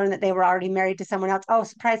work, we learn that they were already married to someone else? Oh,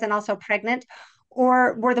 surprise, and also pregnant.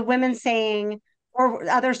 Or were the women saying, or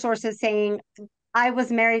other sources saying, I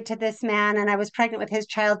was married to this man and I was pregnant with his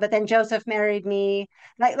child, but then Joseph married me.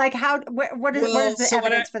 Like how what Well, is the so what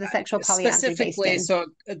I evidence for the sexual polyandry based specifically, in? so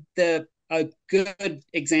the a good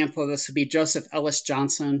example of this would be Joseph Ellis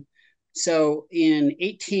Johnson. So in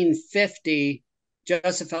 1850,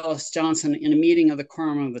 Joseph Ellis Johnson, in a meeting of the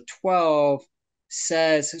Quorum of the 12,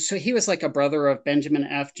 says, so he was like a brother of Benjamin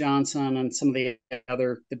F. Johnson and some of the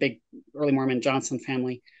big early Mormon Johnson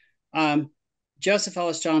family. Um, Joseph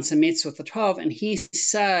Ellis Johnson meets with the 12, and he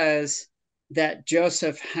says that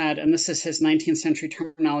Joseph had, and this is his 19th century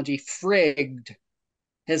terminology, frigged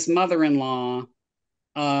his mother-in-law,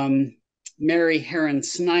 um, Mary Heron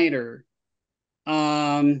Snyder.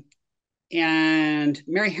 Um, and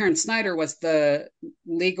Mary Heron Snyder was the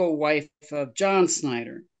legal wife of John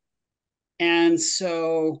Snyder. And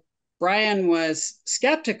so Brian was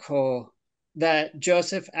skeptical that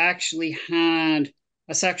Joseph actually had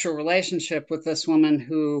a sexual relationship with this woman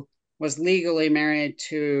who was legally married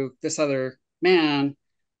to this other man.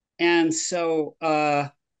 And so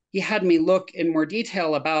he had me look in more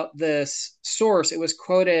detail about this source. It was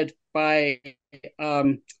quoted by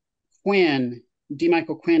um, Quinn, D.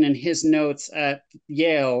 Michael Quinn, in his notes at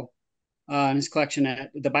Yale, in his collection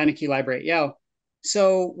at the Beinecke Library at Yale.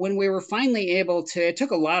 So when we were finally able to, it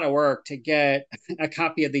took a lot of work to get a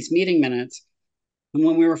copy of these meeting minutes. And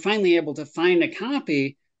when we were finally able to find a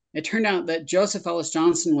copy, it turned out that Joseph Ellis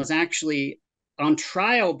Johnson was actually on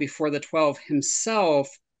trial before the 12 himself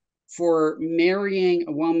for marrying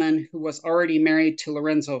a woman who was already married to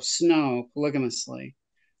Lorenzo Snow polygamously.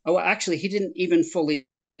 Oh, actually, he didn't even fully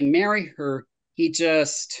marry her.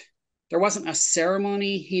 There wasn't a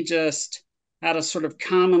ceremony. He just had a sort of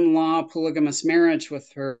common law polygamous marriage with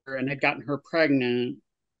her and had gotten her pregnant,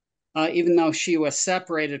 even though she was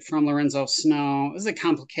separated from Lorenzo Snow. It was a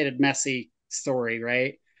complicated, messy story,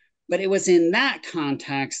 right? But it was in that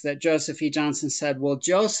context that Joseph E. Johnson said, well,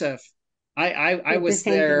 Joseph, I Did the was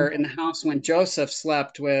same there thing. in the house when Joseph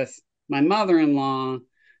slept with my mother-in-law.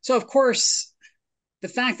 So, of course, the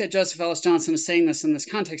fact that Joseph Ellis Johnson is saying this in this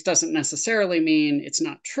context doesn't necessarily mean it's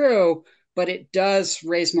not true, but it does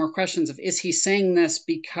raise more questions of, is he saying this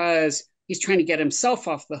because he's trying to get himself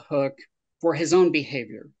off the hook for his own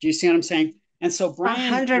behavior? Do you see what I'm saying? And so A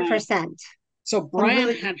Brian hundred had, percent. so I'm Brian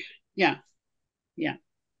really had, yeah, yeah.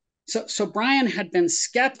 So Brian had been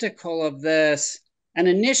skeptical of this, and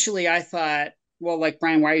initially I thought, well, like,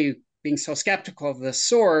 Brian, why are you being so skeptical of this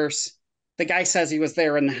source? The guy says he was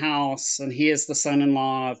there in the house, and he is the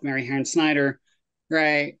son-in-law of Mary Heron Snyder,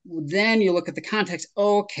 right? Then you look at the context.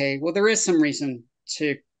 Okay, well, there is some reason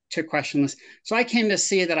to question this. So I came to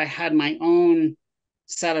see that I had my own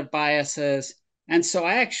set of biases, and so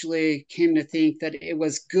I actually came to think that it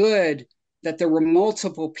was good that there were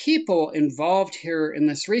multiple people involved here in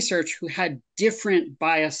this research who had different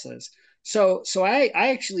biases. So I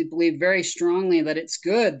actually believe very strongly that it's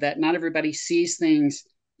good that not everybody sees things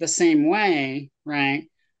the same way, right?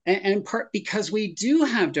 and part because we do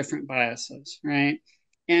have different biases, right?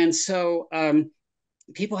 And so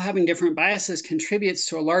people having different biases contributes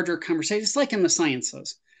to a larger conversation. It's like in the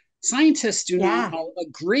sciences. Scientists do not Yeah, all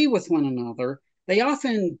agree with one another. They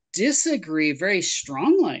often disagree very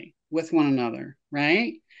strongly with one another,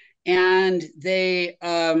 right? And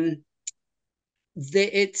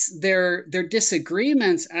it's their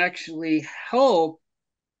disagreements actually help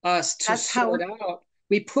us to that's sort how, out.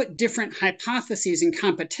 We put different hypotheses in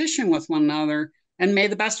competition with one another, and may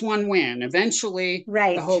the best one win. Eventually, the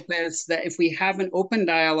right. hope is that if we have an open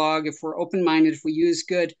dialogue, if we're open minded, if we use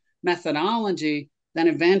good methodology, then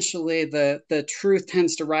eventually the truth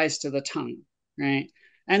tends to rise to the tongue, right?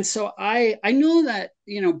 And so I know that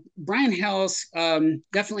Brian Hales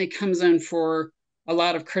definitely comes in for a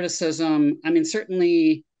lot of criticism. I mean,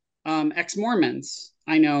 certainly ex Mormons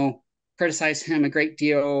I know criticize him a great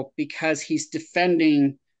deal because he's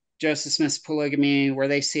defending Joseph Smith's polygamy, where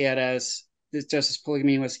they see it as that Joseph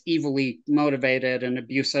polygamy was evilly motivated and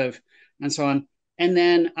abusive, and so on. And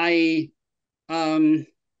then um,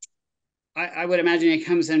 I would imagine it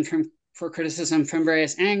comes in from for criticism from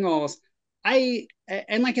various angles.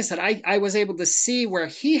 And like I said, I was able to see where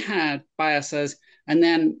he had biases, and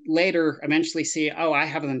then later eventually see, oh, I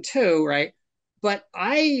have them too, right? But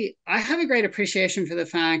I have a great appreciation for the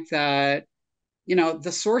fact that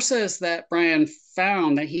the sources that Brian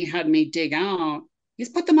found that he had me dig out, he's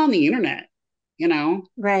put them on the internet, you know.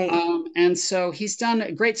 Right. And so he's done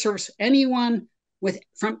a great service. Anyone with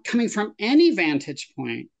from coming from any vantage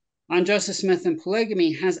point on Joseph Smith and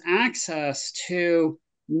polygamy has access to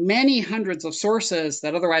many hundreds of sources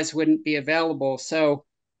that otherwise wouldn't be available. So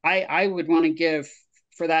I would want to give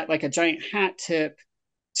for that like a giant hat tip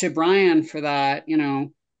to Brian for that,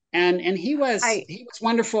 and I he was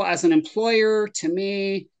wonderful as an employer to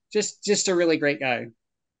me, just a really great guy.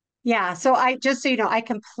 Yeah, so I just so you know, I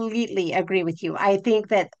completely agree with you. I think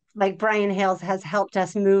that like Brian Hales has helped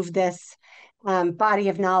us move this body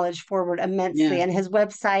of knowledge forward immensely, Yeah, and his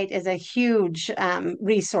website is a huge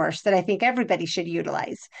resource that I think everybody should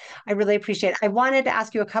utilize. I really appreciate it. I wanted to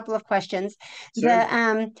ask you a couple of questions. sure.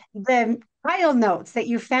 The trial notes that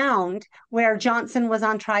you found where Johnson was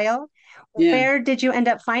on trial, Yeah. where did you end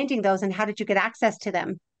up finding those, and how did you get access to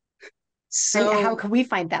them? And how So can we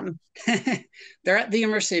find them? they're at the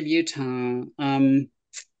University of Utah.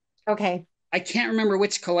 Okay. I can't remember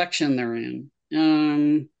which collection they're in.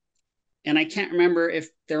 And I can't remember if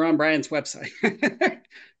they're on Brian's website.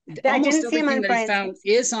 I Almost didn't see him everything on that he Brian's found website.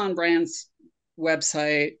 is on Brian's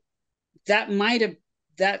website. That might have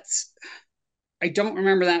that's I don't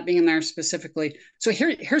remember that being there specifically. So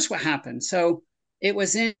here's what happened. So it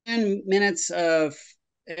was in minutes of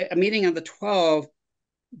a meeting of the 12,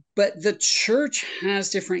 but the church has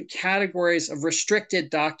different categories of restricted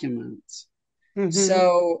documents. Hmm.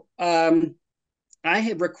 So I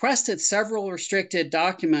had requested several restricted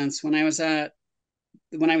documents when I was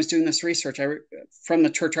doing this research from the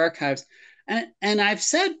church archives. And I've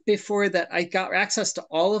said before that I got access to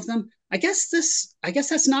all of them. I guess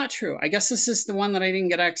that's not true. I guess this is the one that I didn't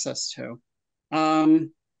get access to.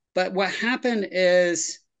 Um, but what happened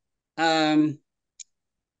is um,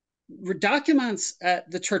 documents at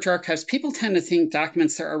the church archives, people tend to think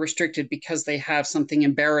documents that are restricted because they have something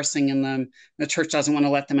embarrassing in them. The church doesn't want to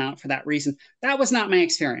let them out for that reason. That was not my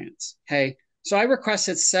experience. Okay. So I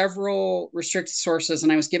requested several restricted sources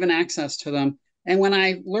and I was given access to them. And when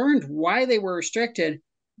I learned why they were restricted,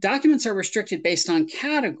 documents are restricted based on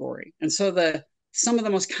category. And so some of the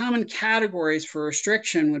most common categories for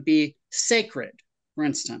restriction would be sacred, for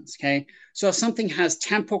instance. Okay. So if something has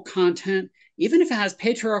temple content, even if it has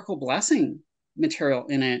patriarchal blessing material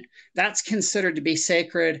in it, that's considered to be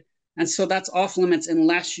sacred. And so that's off limits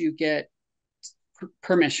unless you get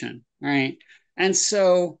permission, right? And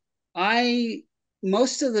so I,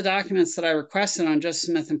 most of the documents that I requested on Joseph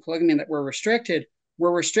Smith and polygamy that were restricted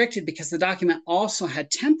because the document also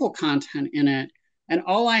had temple content in it. And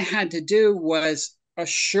all I had to do was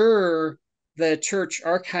assure the church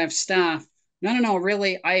archive staff, no,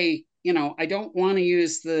 really, I don't want to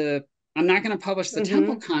use I'm not going to publish the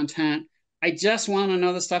temple Hmm. content. I just want to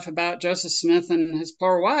know the stuff about Joseph Smith and his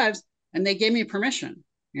plural wives. And they gave me permission,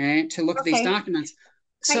 right, to look at these Okay. documents.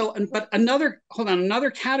 I So, but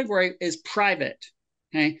another category is private.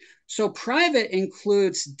 Okay. So private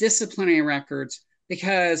includes disciplinary records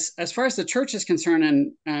because as far as the church is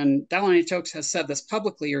concerned, and Dallin H. Oaks has said this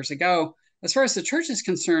publicly years ago, as far as the church is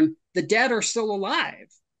concerned, the dead are still alive.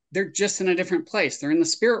 They're just in a different place. They're in the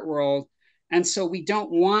spirit world. And so we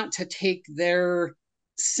don't want to take their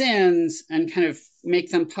sins and kind of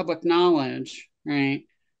make them public knowledge, right?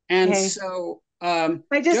 And okay. so I'm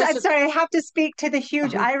Joseph. sorry, I have to speak to the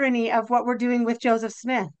huge uh irony of what we're doing with Joseph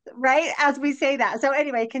Smith, right? As we say that. So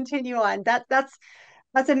anyway, continue on.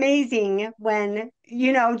 That's amazing when,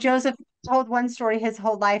 Joseph told one story his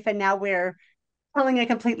whole life and now we're telling a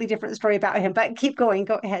completely different story about him. But keep going.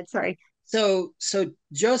 Go ahead. Sorry. So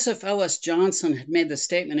Joseph Ellis Johnson had made the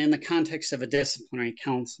statement in the context of a disciplinary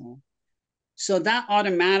council. So that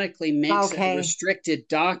automatically makes it a Okay. restricted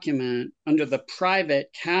document under the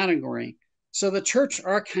private category. So the church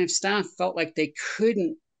archive staff felt like they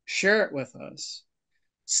couldn't share it with us.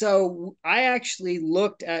 So I actually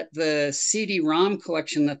looked at the CD-ROM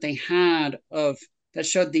collection that they had of that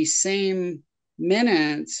showed these same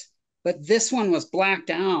minutes, but this one was blacked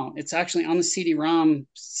out. It's actually on the CD-ROM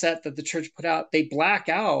set that the church put out. They black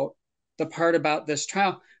out the part about this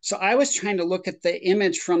trial. So I was trying to look at the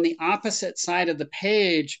image from the opposite side of the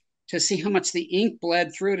page to see how much the ink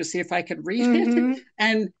bled through to see if I could read it, Mm-hmm.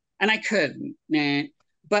 and I couldn't.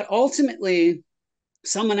 But ultimately,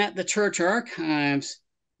 someone at the church archives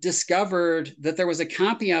discovered that there was a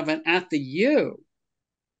copy of it at the U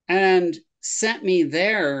and sent me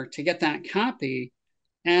there to get that copy.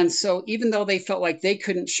 And so, even though they felt like they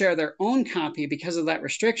couldn't share their own copy because of that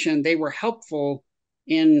restriction, they were helpful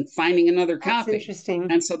in finding another That's copy. interesting.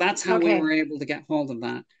 And so that's how we were Okay. able to get hold of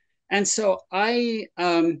that. And so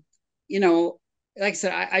you know, like I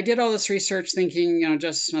said, I did all this research thinking,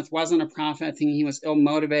 Joseph Smith wasn't a prophet, thinking he was ill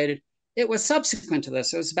motivated. It was subsequent to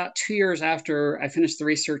this. It was about 2 years after I finished the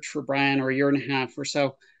research for Brian, or a year and a half or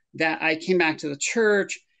so, that I came back to the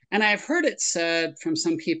church. And I've heard it said from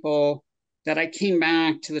some people that I came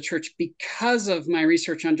back to the church because of my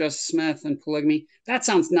research on Joseph Smith and polygamy. That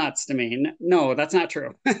sounds nuts to me. No, that's not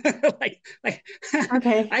true. like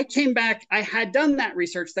Okay. I came back, I had done that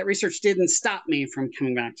research. That research didn't stop me from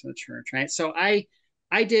coming back to the church, right? So I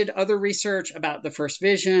did other research about the first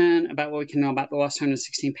vision, about what we can know about the lost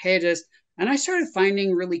 116 pages, and I started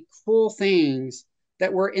finding really cool things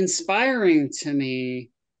that were inspiring to me,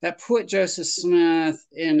 that put Joseph Smith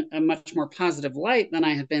in a much more positive light than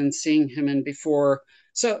I had been seeing him in before.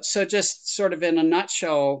 So just sort of in a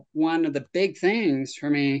nutshell, one of the big things for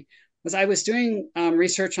me was I was doing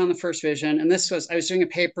research on the first vision, and I was doing a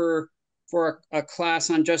paper for a class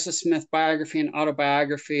on Joseph Smith biography and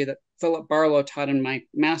autobiography that Philip Barlow taught in my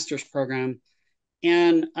master's program,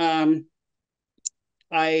 and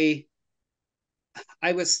I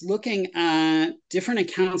I was looking at different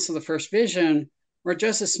accounts of the first vision where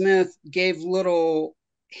Joseph Smith gave little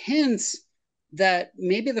hints that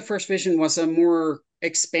maybe the first vision was a more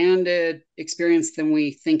expanded experience than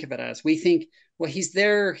we think of it as. We think, well, he's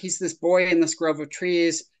there, he's this boy in this grove of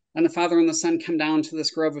trees, and the Father and the Son come down to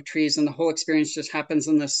this grove of trees, and the whole experience just happens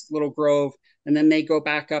in this little grove, and then they go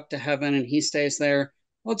back up to heaven, and he stays there.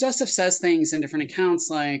 Well, Joseph says things in different accounts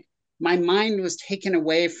like, my mind was taken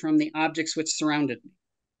away from the objects which surrounded me.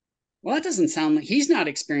 Well, that doesn't sound like he's not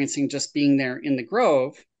experiencing just being there in the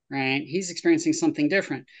grove, right? He's experiencing something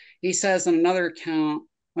different. He says in another account,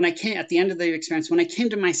 when I came at the end of the experience, when I came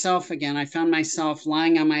to myself again, I found myself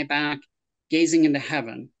lying on my back, gazing into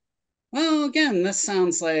heaven. Well, again, this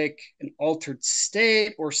sounds like an altered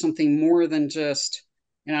state or something more than just,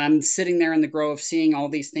 I'm sitting there in the grove seeing all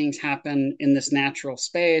these things happen in this natural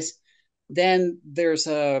space. Then there's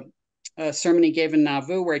a sermon he gave in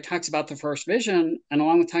Nauvoo where he talks about the first vision. And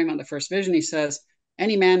along with talking about the first vision, he says,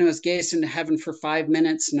 any man who has gazed into heaven for 5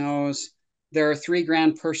 minutes knows there are three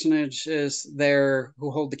grand personages there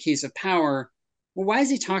who hold the keys of power. Well, why is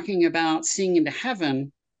he talking about seeing into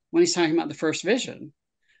heaven when he's talking about the first vision?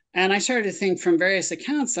 And I started to think from various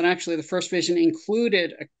accounts that actually the first vision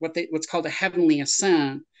included what's called a heavenly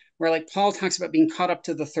ascent, where like Paul talks about being caught up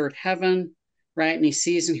to the third heaven, right? And he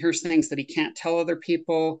sees and hears things that he can't tell other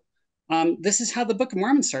people. This is how the Book of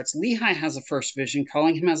Mormon starts. Lehi has a first vision,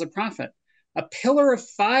 calling him as a prophet. A pillar of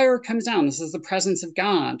fire comes down. This is the presence of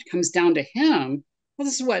God, comes down to him. Well,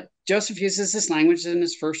 this is what Joseph uses this language in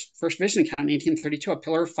his first vision account in 1832. A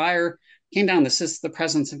pillar of fire came down. This is the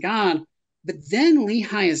presence of God. But then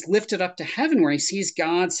Lehi is lifted up to heaven where he sees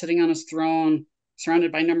God sitting on his throne,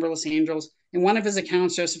 surrounded by numberless angels. In one of his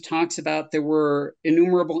accounts, Joseph talks about there were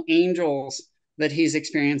innumerable angels that he's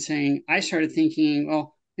experiencing. I started thinking,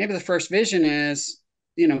 well, maybe the first vision is,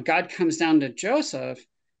 God comes down to Joseph,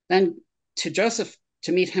 then to Joseph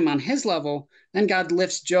to meet him on his level, then God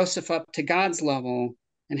lifts Joseph up to God's level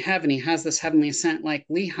in heaven. He has this heavenly ascent like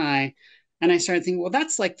Lehi. And I started thinking, well,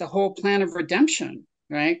 that's like the whole plan of redemption,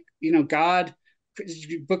 right? God,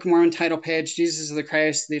 Book of Mormon title page, Jesus is the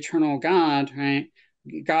Christ, the eternal God, right?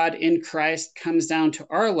 God in Christ comes down to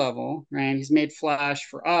our level, right? He's made flesh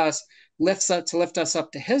for us, lifts up to lift us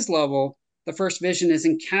up to his level. the first vision is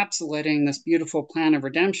encapsulating this beautiful plan of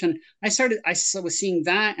redemption. I was seeing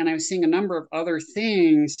that, and I was seeing a number of other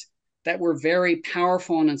things that were very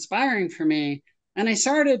powerful and inspiring for me. And I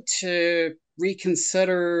started to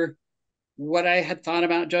reconsider what I had thought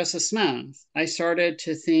about Joseph Smith. I started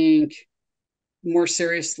to think more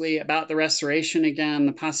seriously about the restoration again,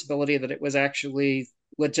 the possibility that it was actually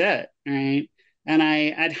legit, right? And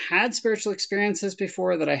I'd had spiritual experiences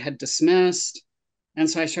before that I had dismissed. And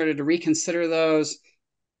so I started to reconsider those.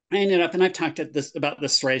 I ended up, and I've talked about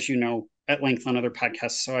this story, as you know, at length on other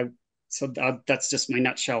podcasts. That's just my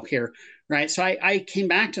nutshell here, right? So I came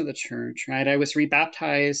back to the church, right? I was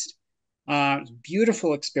rebaptized.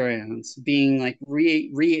 Beautiful experience, being like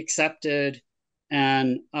re-accepted,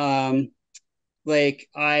 and like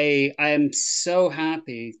I am so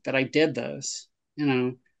happy that I did this. You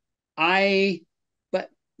know, I but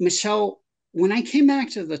Michelle, when I came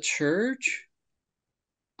back to the church,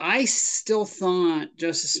 I still thought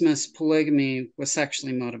Joseph Smith's polygamy was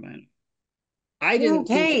sexually motivated. I didn't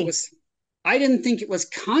think it Okay. was I didn't think it was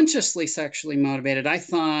consciously sexually motivated. I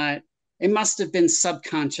thought it must have been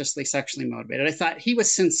subconsciously sexually motivated. I thought he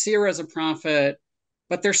was sincere as a prophet,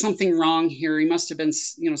 but there's something wrong here. He must have been,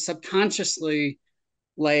 subconsciously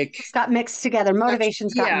like Just got mixed together.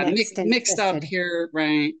 Motivations got yeah, mixed and mixed up twisted. here,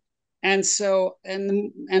 right? And so,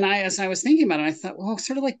 and I, as I was thinking about it, I thought, well,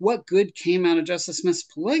 sort of like what good came out of Joseph Smith's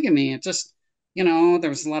polygamy? It just, there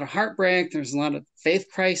was a lot of heartbreak, there was a lot of faith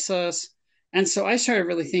crisis, and so I started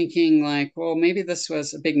really thinking, like, well, maybe this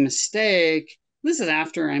was a big mistake. This is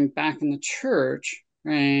after I'm back in the church,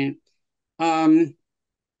 right? Um,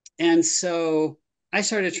 and so I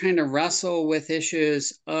started trying to wrestle with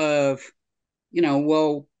issues of,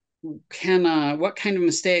 well, can what kind of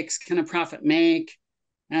mistakes can a prophet make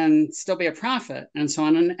and still be a prophet, and so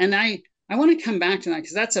on. And I want to come back to that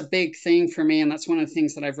because that's a big thing for me, and that's one of the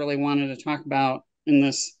things that I've really wanted to talk about in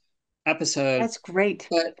this episode. That's great.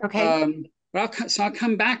 But Okay. I'll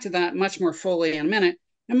come back to that much more fully in a minute.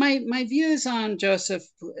 And my views on Joseph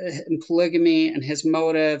and polygamy and his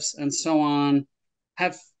motives and so on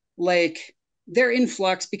have, like, they're in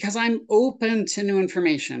flux because I'm open to new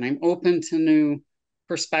information. I'm open to new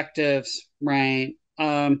perspectives, right?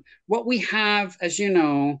 What we have, as you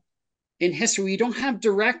know, in history, we don't have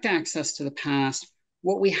direct access to the past.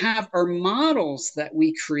 What we have are models that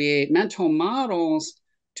we create, mental models,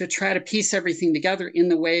 to try to piece everything together in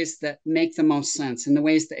the ways that make the most sense, in the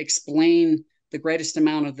ways that explain the greatest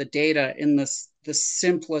amount of the data in the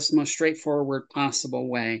simplest, most straightforward possible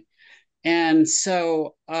way. And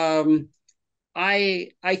so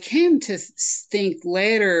I came to think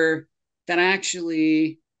later that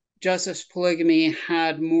actually Joseph's polygamy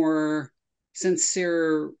had more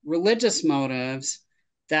sincere religious motives,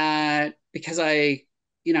 that because as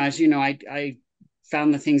you know, I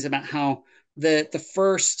found the things about how the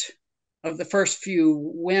first of the first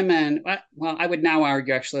few women, well, I would now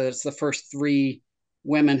argue actually that it's the first three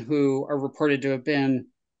women who are reported to have been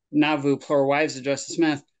Nauvoo, plural wives of Joseph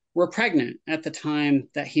Smith, were pregnant at the time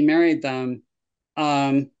that he married them.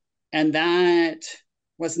 Um, and that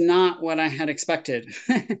was not what I had expected,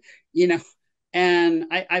 you know. And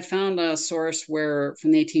I found a source where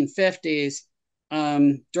from the 1850s,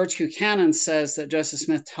 George Buchanan says that Joseph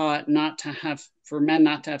Smith taught not to have, for men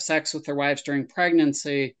not to have sex with their wives during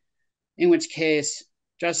pregnancy, in which case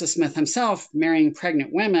Joseph Smith himself marrying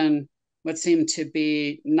pregnant women would seem to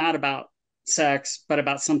be not about sex, but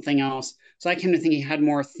about something else. So I came to think he had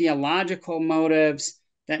more theological motives,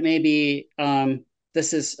 that maybe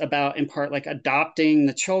this is about, in part, like adopting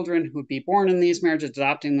the children who would be born in these marriages,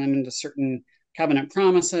 adopting them into certain covenant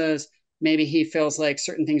promises. Maybe he feels like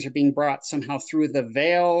certain things are being brought somehow through the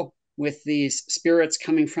veil with these spirits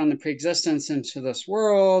coming from the preexistence into this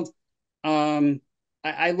world.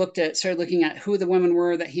 I started looking at who the women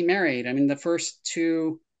were that he married. I mean, the first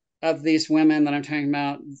two of these women that I'm talking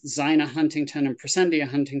about, Zina Huntington and Presendia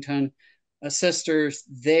Huntington, sisters,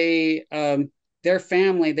 their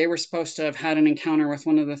family, they were supposed to have had an encounter with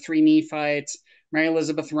one of the three Nephites. Mary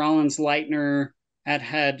Elizabeth Rollins Lightner had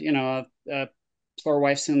a plural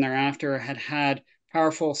wife soon thereafter, had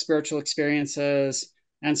powerful spiritual experiences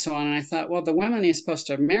and so on. And I thought, well, the women he's supposed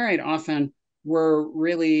to have married often were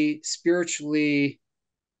really spiritually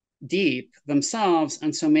deep themselves.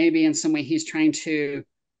 And so maybe in some way he's trying to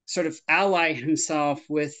sort of ally himself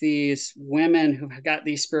with these women who've got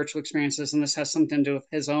these spiritual experiences, and this has something to do with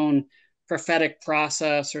his own prophetic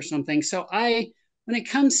process or something. So when it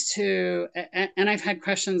comes to, and I've had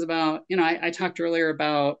questions about, I talked earlier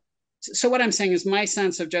about, so what I'm saying is my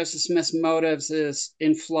sense of Joseph Smith's motives is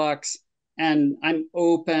in flux, and I'm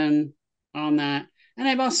open on that. And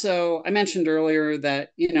I mentioned earlier that,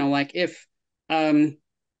 like, if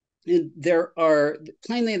there are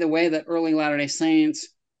plainly the way that early Latter-day Saints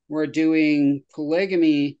were doing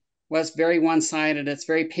polygamy was very one-sided. It's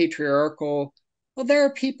very patriarchal. Well, there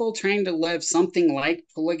are people trying to live something like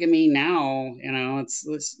polygamy now.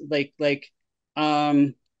 It's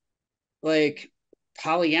um, like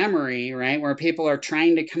polyamory, right? Where people are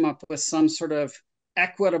trying to come up with some sort of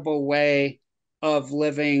equitable way of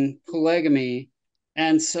living polygamy.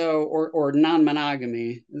 And so, or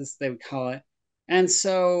non-monogamy, as they would call it. And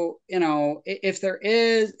so, if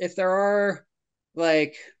there are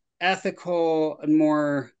like ethical and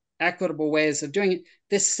more equitable ways of doing it,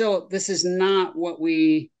 this is not what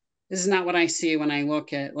I see when I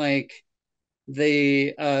look at like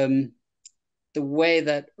the the way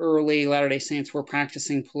that early Latter-day Saints were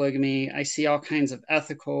practicing polygamy. I see all kinds of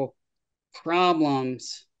ethical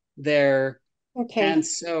problems there. Okay. And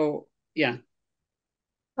so, yeah.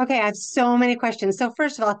 Okay, I have so many questions. So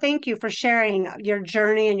first of all, thank you for sharing your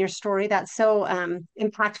journey and your story. That's so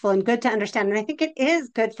impactful and good to understand. And I think it is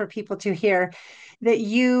good for people to hear that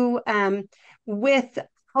you, with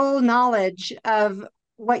full knowledge of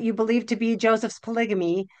what you believe to be Joseph's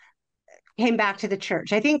polygamy, came back to the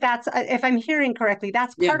church. I think that's, if I'm hearing correctly,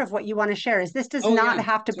 that's Yeah. part of what you want to share is this does Oh, not yeah.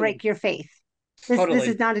 have to Totally. break your faith. This is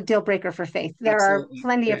Totally. not a deal breaker for faith. There are Absolutely.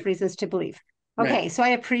 plenty of Right. reasons to believe. Right. Okay, so I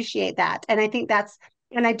appreciate that. And I think that's,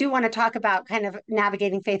 and I do want to talk about kind of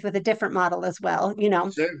navigating faith with a different model as well, you know.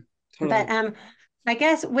 Sure. But Totally. I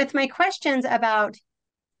guess with my questions about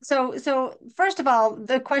so first of all,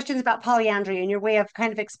 the questions about polyandry and your way of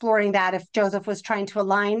kind of exploring that if Joseph was trying to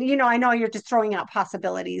align, you know, I know you're just throwing out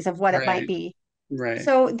possibilities of what it might Right. be. Right.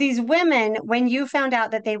 So these women, when you found out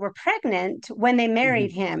that they were pregnant when they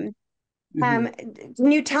married Mm-hmm. him, Mm-hmm.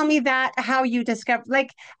 can you tell me that how you discovered? Like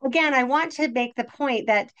again, I want to make the point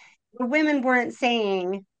that the women weren't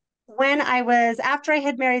saying when I was after I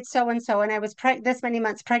had married so and I was this many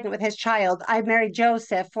months pregnant with his child, I married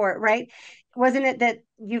Joseph for it, right? Wasn't it that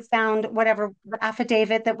you found whatever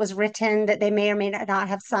affidavit that was written that they may or may not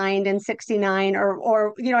have signed in 69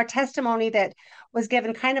 or you know a testimony that was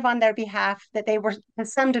given kind of on their behalf that they were to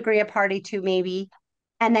some degree a party to maybe,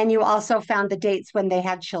 and then you also found the dates when they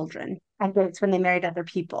had children and dates when they married other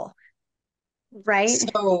people, right?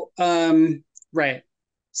 So, right.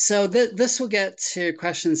 So this will get to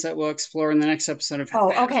questions that we'll explore in the next episode of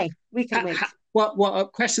Oh, okay. We can how,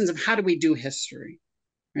 wait. questions of how do we do history,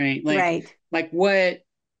 right? Right. Like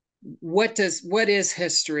what is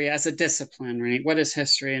history as a discipline, right? What is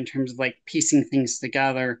history in terms of like piecing things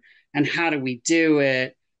together and how do we do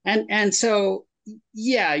it? And so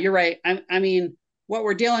yeah, you're right. I mean, what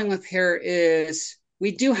we're dealing with here is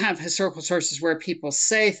we do have historical sources where people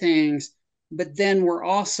say things, but then we're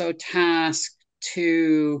also tasked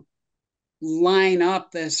to line up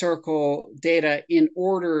the historical data in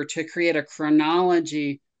order to create a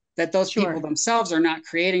chronology that those people Sure. themselves are not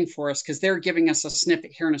creating for us because they're giving us a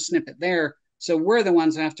snippet here and a snippet there. So we're the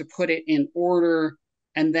ones who have to put it in order.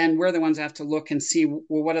 And then we're the ones who have to look and see, well,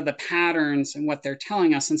 what are the patterns and what they're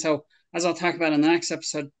telling us. And so, as I'll talk about in the next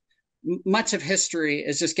episode, much of history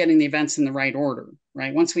is just getting the events in the right order,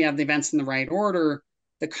 right? Once we have the events in the right order,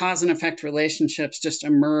 the cause and effect relationships just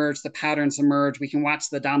emerge, the patterns emerge, we can watch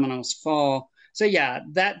the dominoes fall. So yeah,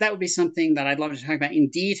 that would be something that I'd love to talk about in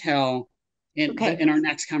detail Okay. in our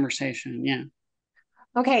next conversation. Yeah.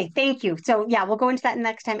 Okay. Thank you. So, yeah, we'll go into that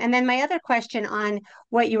next time. And then my other question on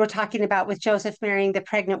what you were talking about with Joseph marrying the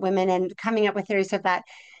pregnant women and coming up with theories of that,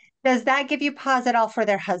 does that give you pause at all for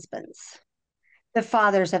their husbands, the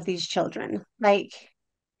fathers of these children? Like,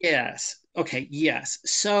 Yes. Okay. Yes.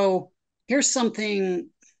 So here's something.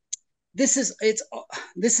 This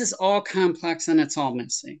is all complex and it's all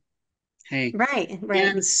messy. Okay. right, right,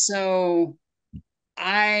 And so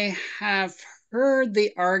I have heard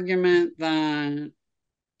the argument that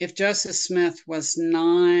if Joseph Smith was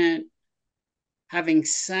not having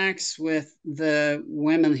sex with the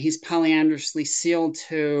women he's polyandrously sealed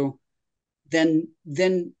to, then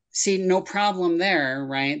see no problem there,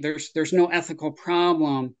 right? There's no ethical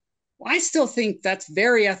problem. Well, I still think that's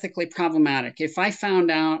very ethically problematic. If I found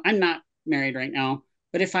out, I'm not married right now,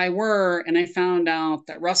 but if I were and I found out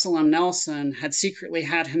that Russell M. Nelson had secretly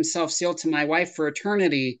had himself sealed to my wife for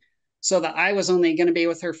eternity, so that I was only going to be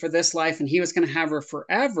with her for this life and he was going to have her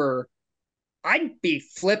forever, I'd be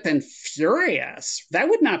flipping furious. That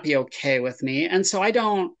would not be okay with me. And so I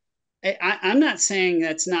don't, I'm not saying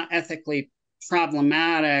that's not ethically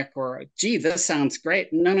problematic or, gee, this sounds great.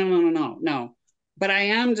 No, no, no, no, no, no. But I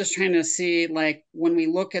am just trying to see, like, when we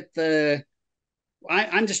look at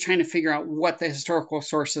I'm just trying to figure out what the historical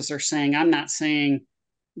sources are saying. I'm not saying,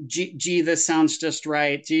 gee, this sounds just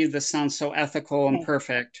right. Gee, this sounds so ethical and okay.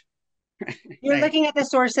 perfect. You're Right. looking at the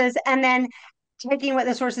sources and then taking what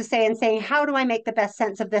the sources say and saying, how do I make the best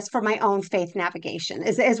sense of this for my own faith navigation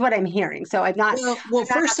is what I'm hearing. So Well, I'm not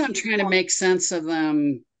first I'm asking you trying to for, make sense of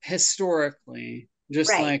them historically, just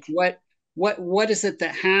right, like what is it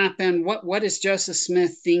that happened? What is Joseph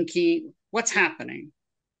Smith thinking? What's happening?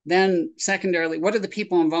 Then secondarily, what are the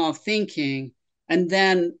people involved thinking? And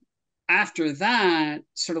then after that,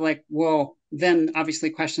 sort of like, well, then obviously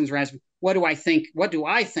questions arise. What do I think? What do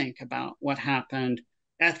I think about what happened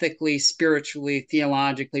ethically, spiritually,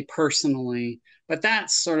 theologically, personally? But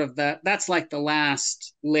that's sort of that's like the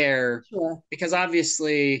last layer, sure, because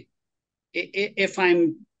obviously if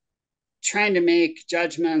I'm trying to make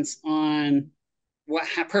judgments on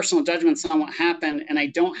personal judgments on what happened and I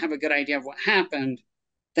don't have a good idea of what happened,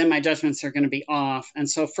 then my judgments are going to be off. And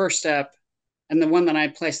so, first step, and the one that I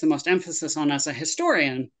place the most emphasis on as a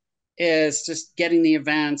historian, is just getting the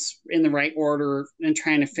events in the right order and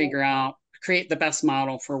trying to right, figure out, create the best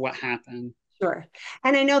model for what happened. sure.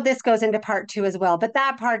 And I know this goes into part two as well, but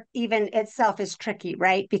that part even itself is tricky,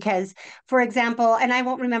 right? Because, for example, and I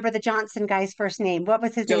won't remember the Johnson guy's first name. What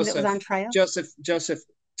was his name that was Joseph, on trial? Joseph, Joseph,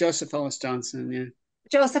 Joseph Ellis Johnson. Yeah,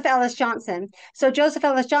 Joseph Ellis Johnson. So Joseph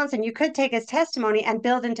Ellis Johnson, you could take his testimony and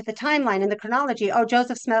build into the timeline and the chronology. Oh,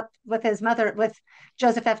 Joseph Smith with his mother, with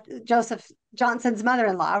Joseph Johnson's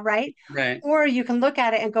mother-in-law, right? right. Or you can look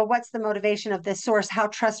at it and go, what's the motivation of this source? How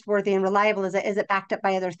trustworthy and reliable is it? Is it backed up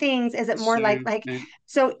by other things? Is it more Sure. like Right.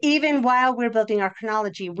 so even while we're building our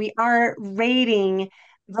chronology, we are rating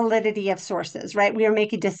validity of sources, right? We are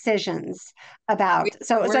making decisions We, about.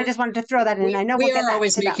 So I we're just wanted to throw that in. I know we'll we get are back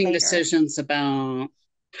always to that making later. decisions about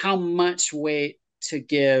how much weight to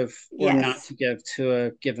give or not Yes. to give to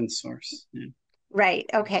a given source. Yeah, Right.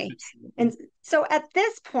 Okay. absolutely. And so at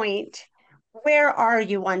this point, where are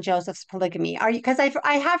you on Joseph's polygamy? Are you, because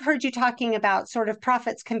I have heard you talking about sort of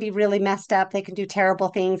prophets can be really messed up. They can do terrible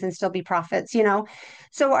things and still be prophets, you know?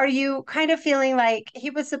 So are you kind of feeling like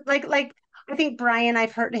he was like I think Brian,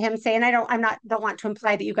 I've heard him say, and don't want to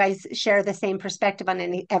imply that you guys share the same perspective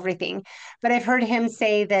on everything, but I've heard him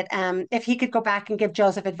say that if he could go back and give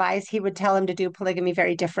Joseph advice, he would tell him to do polygamy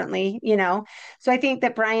very differently, you know? So I think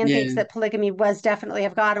that Brian thinks Yeah. that polygamy was definitely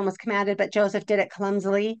of God and was commanded, but Joseph did it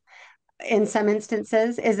clumsily in some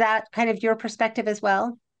instances. Is that kind of your perspective as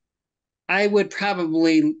well? I would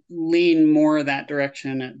probably lean more that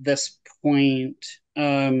direction at this point.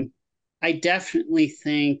 I definitely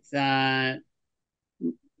think that,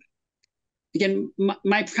 again,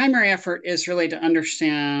 my primary effort is really to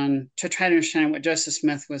try to understand what Joseph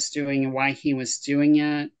Smith was doing and why he was doing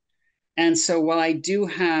it. And so while I do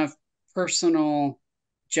have personal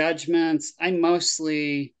judgments, I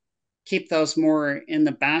mostly keep those more in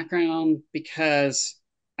the background because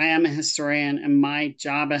I am a historian and my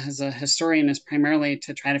job as a historian is primarily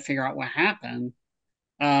to try to figure out what happened.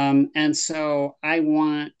 And so I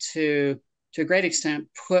want to a great extent,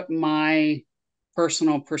 put my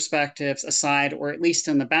personal perspectives aside, or at least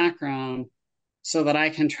in the background, so that I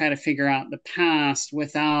can try to figure out the past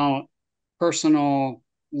without personal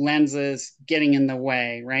lenses getting in the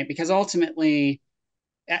way, right? Because ultimately,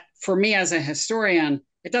 for me as a historian,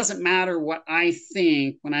 it doesn't matter what I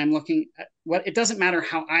think when I'm looking at what it doesn't matter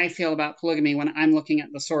how I feel about polygamy when I'm looking at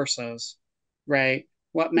the sources, right?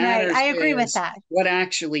 What Right. I matters agree with is that. what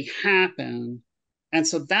actually happened. And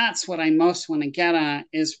so that's what I most want to get at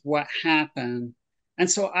is what happened. And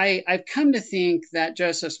so I've come to think that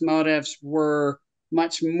Joseph's motives were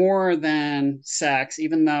much more than sex,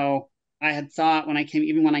 even though I had thought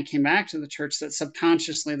even when I came back to the church, that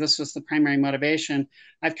subconsciously this was the primary motivation.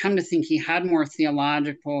 I've come to think he had more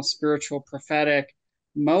theological, spiritual, prophetic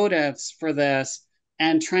motives for this.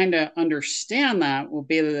 And trying to understand that will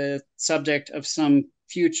be the subject of some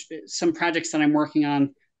projects that I'm working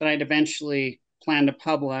on that I'd eventually plan to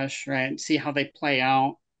publish, right? See how they play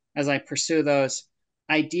out as I pursue those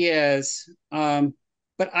ideas.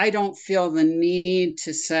 But I don't feel the need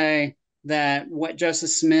to say that what Joseph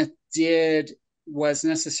Smith did was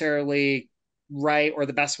necessarily right or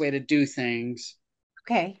the best way to do things.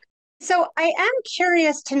 Okay. So I am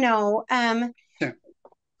curious to know, Sure.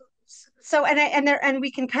 so and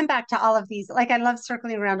we can come back to all of these. Like I love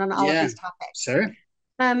circling around on all of Yeah. these topics. Sure.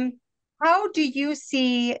 Um, how do you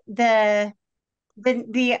see the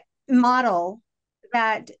model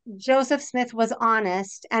that Joseph Smith was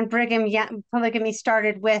honest and Brigham Young polygamy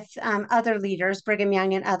started with other leaders, Brigham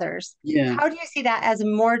Young and others? Yeah. How do you see that as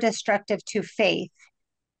more destructive to faith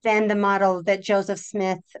than the model that Joseph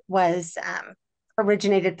Smith was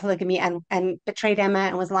originated polygamy and betrayed Emma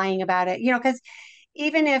and was lying about it? You know, because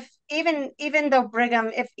even though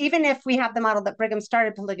Brigham, if even if we have the model that Brigham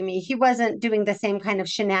started polygamy, he wasn't doing the same kind of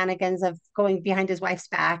shenanigans of going behind his wife's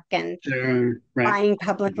back and Sure. Right. lying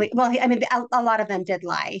publicly. Well, I mean, a lot of them did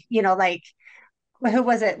lie. Like who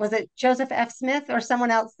was it? Was it Joseph F. Smith or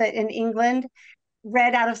someone else that in England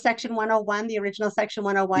read out of Section 101, the original Section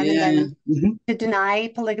 101, and Yeah. then to deny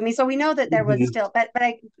polygamy? So we know that there was still, but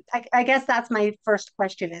I guess that's my first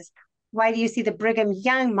question is why do you see the Brigham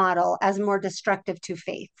Young model as more destructive to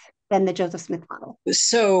faith than the Joseph Smith model?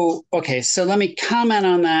 So, okay, so let me comment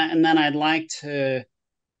on that, and then I'd like to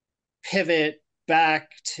pivot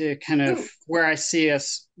back to kind of Ooh, where I see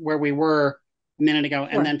us, where we were a minute ago,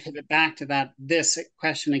 and sure. then pivot back to this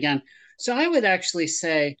question again. So I would actually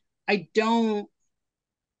say I don't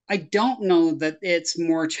I don't know that it's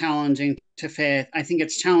more challenging to faith. I think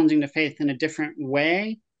it's challenging to faith in a different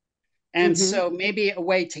way. And Mm-hmm. so maybe a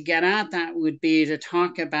way to get at that would be to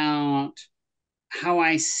talk about how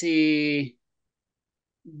I see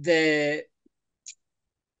the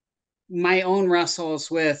my own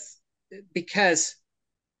wrestles with because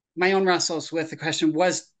my own wrestles with the question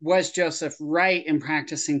was Joseph right in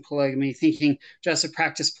practicing polygamy, thinking Joseph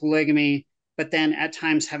practiced polygamy, but then at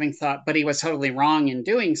times having thought, but he was totally wrong in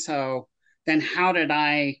doing so. Then how did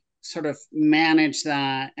I sort of manage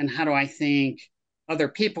that, and how do I think other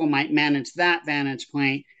people might manage that vantage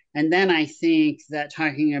point? And then I think that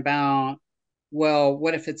talking about, well,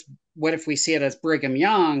 what if we see it as Brigham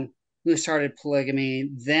Young who started polygamy?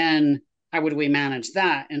 Then how would we manage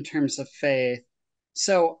that in terms of faith?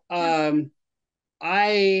 So Yeah.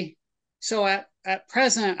 I so at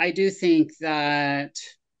present I do think that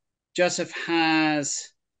Joseph has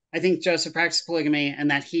I think Joseph practiced polygamy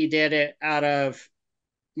and that he did it out of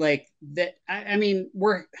like that I mean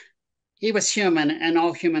we're he was human and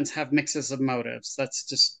all humans have mixes of motives. That's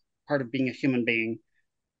just part of being a human being.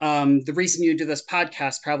 The reason you do this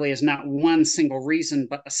podcast probably is not one single reason,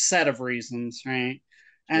 but a set of reasons, right?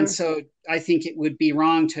 And Sure. so I think it would be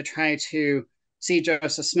wrong to try to see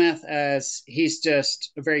Joseph Smith as he's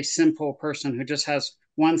just a very simple person who just has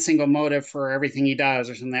one single motive for everything he does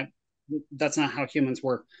or something. That's not how humans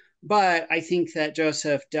work. But I think that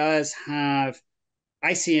Joseph does have,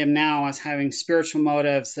 I see him now as having spiritual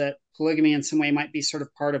motives, that polygamy in some way might be sort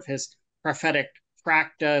of part of his prophetic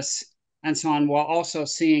practice and so on, while also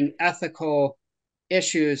seeing ethical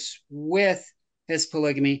issues with his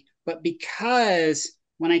polygamy. But because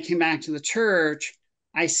when I came back to the church,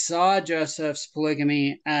 I saw Joseph's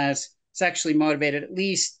polygamy as sexually motivated, at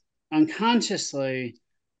least unconsciously,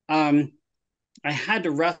 um, I had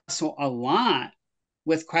to wrestle a lot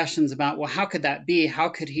with questions about, well, how could that be? How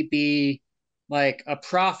could he be like a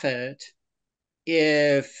prophet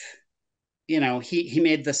if, he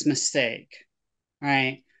made this mistake,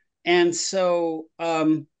 right? And so,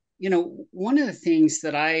 one of the things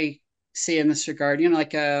that I see in this regard,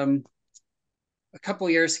 like a couple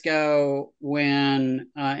years ago when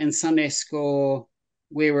in Sunday school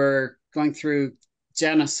we were going through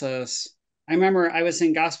Genesis, I remember I was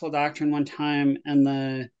in gospel doctrine one time and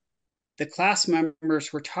the class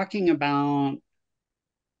members were talking about,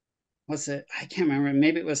 was it, I can't remember,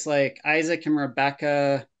 maybe it was like Isaac and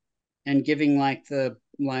Rebecca and giving like the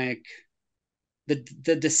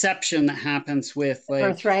deception that happens with like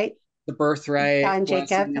Birthright. the birthright John Jacob.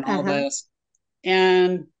 blessing and all Uh-huh. this.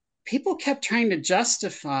 And people kept trying to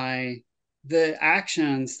justify the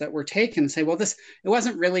actions that were taken and say, well, it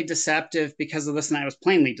wasn't really deceptive because of this and that. It was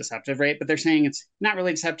plainly deceptive, right? But they're saying it's not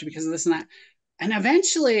really deceptive because of this and that. And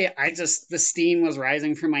eventually the steam was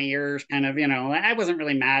rising from my ears, kind of, I wasn't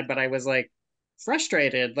really mad, but I was like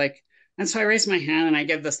frustrated. Like, and so I raised my hand and I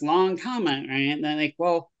give this long comment, right? And then like,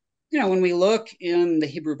 well, when we look in the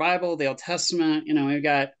Hebrew Bible, the Old Testament, we've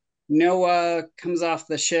got Noah comes off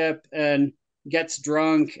the ship and gets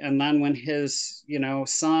drunk, and then when his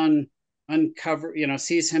son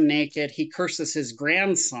sees him naked, he curses his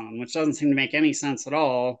grandson, which doesn't seem to make any sense at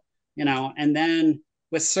all. And then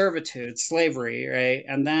with servitude, slavery, right?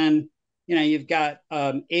 And then you've got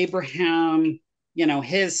Abraham.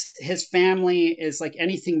 His family is like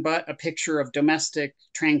anything but a picture of domestic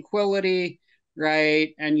tranquility,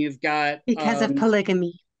 right? And you've got Because of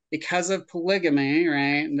polygamy. because of polygamy,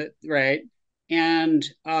 right? Right. And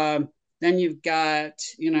then you've got,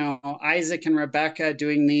 Isaac and Rebecca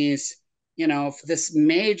doing these, this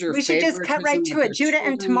major We should just cut right favoritism to with it. their Judah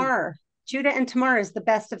and children. Tamar. Judah and Tamar is the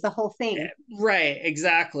best of the whole thing. Right,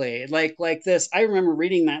 exactly. Like this. I remember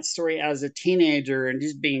reading that story as a teenager and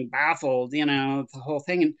just being baffled, the whole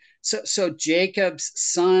thing. And so Jacob's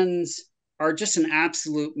sons are just an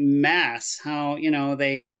absolute mess. How,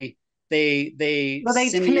 they Well, they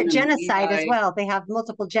Simeon commit and genocide as Levi. well. They have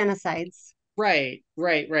multiple genocides. Right.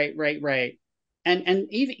 And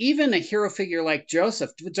even a hero figure like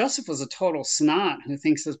Joseph. Joseph was a total snot who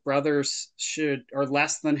thinks his brothers should are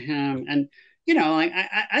less than him. And like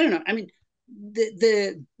I don't know. I mean,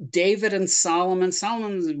 the David and Solomon.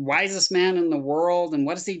 Solomon's the wisest man in the world, and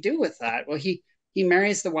what does he do with that? Well, he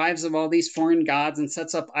marries the wives of all these foreign gods and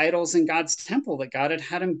sets up idols in God's temple that God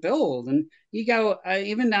had him build. And you go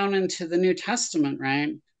even down into the New Testament,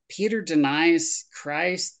 right? Peter denies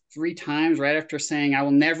Christ 3 times right after saying, I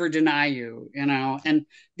will never deny you, and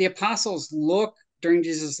the apostles look during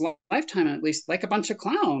Jesus' lifetime, at least, like a bunch of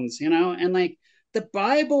clowns, and like the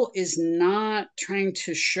Bible is not trying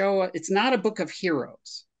to show, it's not a book of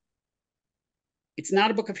heroes. It's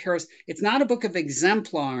not a book of heroes. It's not a book of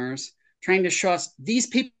exemplars trying to show us these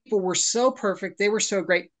people were so perfect. They were so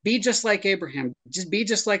great. Be just like Abraham. Just be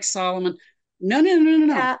just like Solomon. No.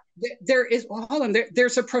 Yeah, There is, well, hold on.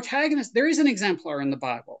 There's a protagonist. There is an exemplar in the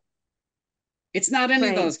Bible. It's not any of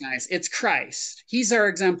right. those guys. It's Christ. He's our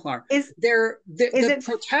exemplar. Is is The it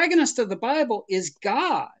protagonist of the Bible is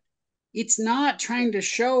God. It's not trying to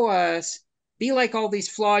show us be like all these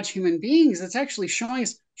flawed human beings. It's actually showing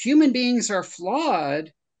us human beings are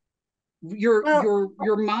flawed. well,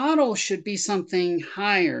 Your model should be something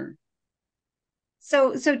higher.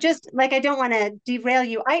 so just like I don't want to derail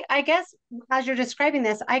you. I guess as you're describing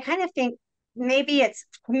this, I kind of think maybe it's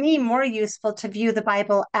to me more useful to view the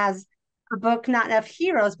Bible as a book not of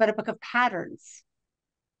heroes, but a book of patterns,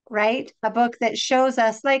 right? A book that shows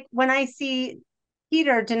us, like when I see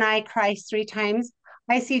Peter deny Christ 3 times,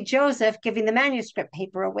 I see Joseph giving the manuscript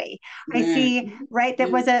paper away. I Right. see, right, that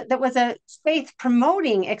Yeah. was a faith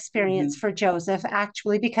promoting experience Mm-hmm. for Joseph,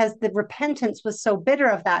 actually, because the repentance was so bitter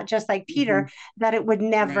of that, just like Mm-hmm. Peter, that it would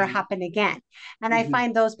never Right. happen again. And I Mm-hmm.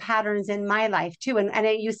 find those patterns in my life too.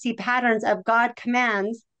 And you see patterns of God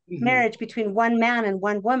commands Mm-hmm. marriage between one man and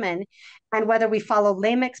one woman. And whether we follow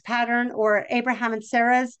Lamech's pattern or Abraham and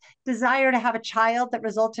Sarah's desire to have a child that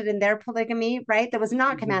resulted in their polygamy, right? That was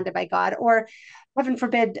not Mm-hmm. commanded by God, or heaven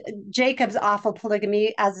forbid, Jacob's awful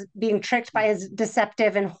polygamy as being tricked by his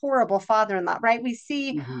deceptive and horrible father in law, right? We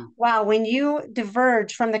see, Mm-hmm. wow, when you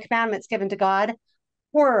diverge from the commandments given to God,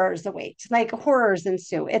 horrors await, like horrors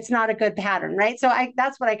ensue. It's not a good pattern, right? So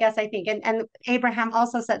that's what I guess I think. And Abraham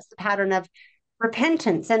also sets the pattern of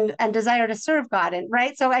repentance and desire to serve God. And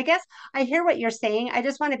right. So I guess I hear what you're saying. I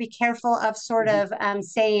just want to be careful of sort Mm-hmm. of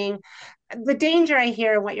saying the danger I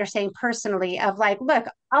hear in what you're saying personally of like, look,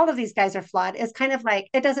 all of these guys are flawed is kind of like,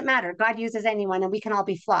 it doesn't matter. God uses anyone and we can all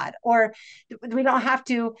be flawed. Or we don't have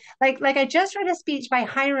to, like I just read a speech by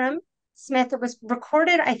Hiram Smith that was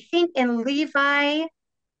recorded, I think, in Levi,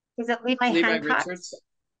 is it Levi Levi Hancock's Richards.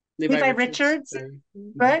 Levi Levi Richards. Richards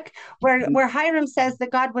Mm-hmm. book, where Hiram says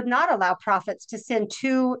that God would not allow prophets to sin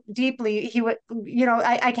too deeply. He would,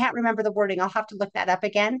 I can't remember the wording. I'll have to look that up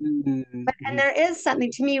again. And Mm-hmm. there is something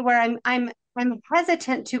to me where I'm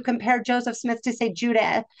hesitant to compare Joseph Smith to say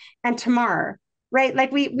Judah and Tamar, right?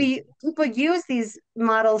 Like we people use these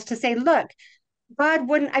models to say, look, God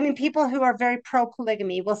wouldn't. I mean, people who are very pro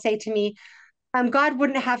polygamy will say to me, God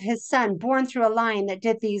wouldn't have his son born through a line that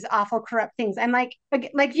did these awful, corrupt things. I'm like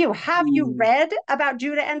you, have you Mm-hmm. read about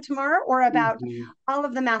Judah and Tamar or about Mm-hmm. all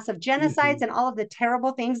of the massive genocides Mm-hmm. and all of the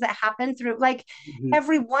terrible things that happened through? Like Mm-hmm.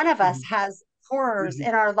 every one of us Mm-hmm. has horrors Mm-hmm.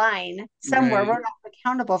 in our line somewhere. Right. We're not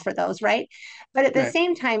accountable for those, right? But at the Right.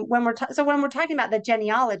 same time, when we're talking about the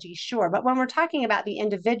genealogy, sure, but when we're talking about the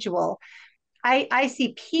individual, I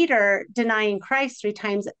see Peter denying Christ 3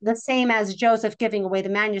 times, the same as Joseph giving away the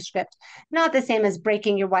manuscript, not the same as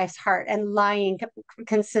breaking your wife's heart and lying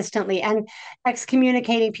consistently and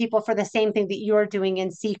excommunicating people for the same thing that you're doing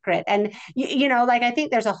in secret. And, like I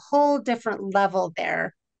think there's a whole different level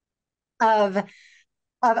there of,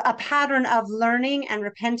 of a pattern of learning and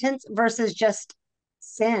repentance versus just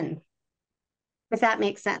sin, if that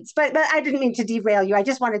makes sense. But I didn't mean to derail you. I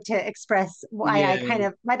just wanted to express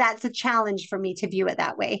Yeah. why that's a challenge for me to view it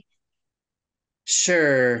that way.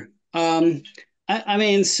 Sure. I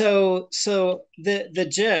mean, so the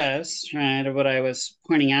gist, right, of what I was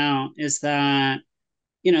pointing out is that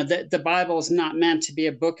the Bible is not meant to be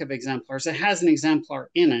a book of exemplars. It has an exemplar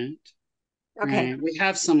in it, Okay. right? We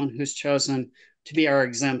have someone who's chosen to be our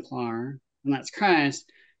exemplar, and that's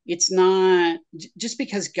Christ. It's not just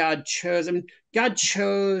because God chose. I mean, God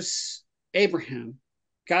chose Abraham.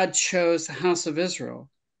 God chose the house of Israel.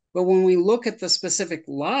 But when we look at the specific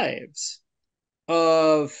lives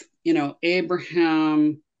of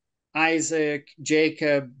Abraham, Isaac,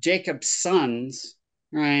 Jacob's sons,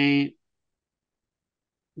 right?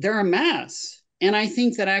 They're a mess. And I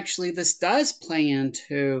think that actually this does play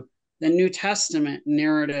into the New Testament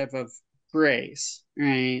narrative of grace,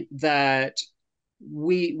 right? That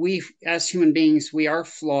we as human beings, we are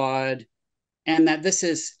flawed, and that this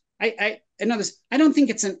is I know this. I don't think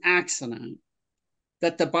it's an accident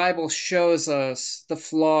that the Bible shows us the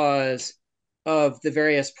flaws of the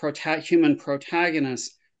various human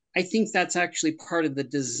protagonists. I think that's actually part of the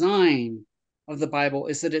design of the Bible,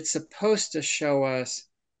 is that it's supposed to show us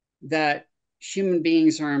that human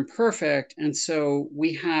beings are imperfect, and so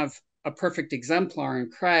we have a perfect exemplar in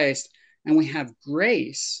Christ, and we have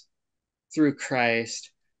grace through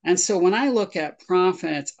Christ. And so when I look at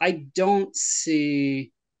prophets, I don't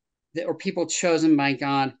see that, or people chosen by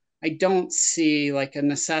God, I don't see like a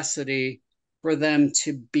necessity for them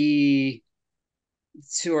to be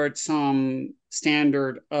towards some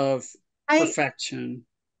standard of I perfection.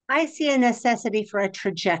 I see a necessity for a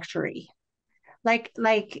trajectory.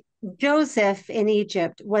 Like Joseph in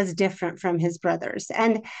Egypt was different from his brothers.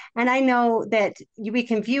 And I know that we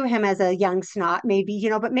can view him as a young snot, maybe,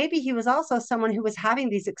 but maybe he was also someone who was having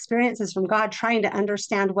these experiences from God, trying to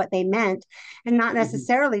understand what they meant and not Mm-hmm.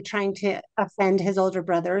 necessarily trying to offend his older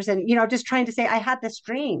brothers and, just trying to say, I had this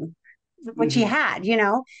dream, which he Mm-hmm.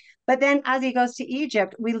 had. But then as he goes to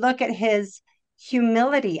Egypt, we look at his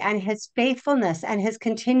humility and his faithfulness and his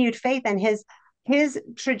continued faith and his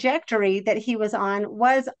trajectory that he was on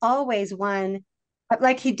was always one,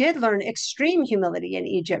 like he did learn extreme humility in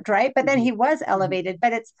Egypt, right? But then Mm-hmm. he was Mm-hmm. elevated.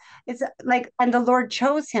 But it's like, and the Lord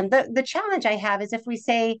chose him. The challenge I have is if we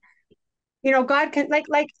say, God can,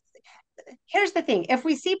 like here's the thing: if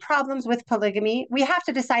we see problems with polygamy, we have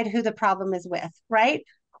to decide who the problem is with, right?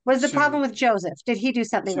 Was the Sure. problem with Joseph? Did he do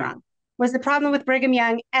something Sure. wrong? Was the problem with Brigham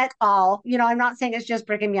Young et al? I'm not saying it's just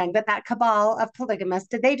Brigham Young, but that cabal of polygamists,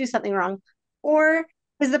 did they do something wrong? Or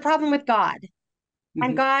was the problem with God? And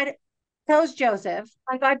Mm-hmm. God chose Joseph,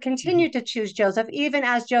 and God Mm-hmm. continued to choose Joseph even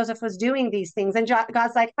as Joseph was doing these things. And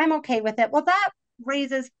God's like, I'm okay with it. Well, that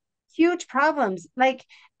raises huge problems. Like,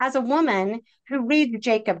 as a woman who reads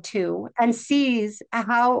Jacob 2 and sees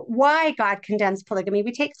why God condemns polygamy,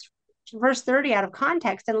 we take verse 30 out of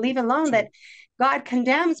context and leave alone Sure. that God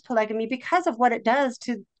condemns polygamy because of what it does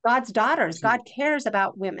to God's daughters. Sure. God cares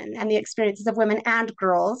about women and the experiences of women and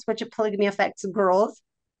girls, which polygamy affects girls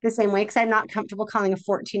the same way, because I'm not comfortable calling a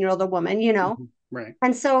 14-year-old a woman. Mm-hmm. Right.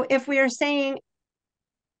 And so if we are saying,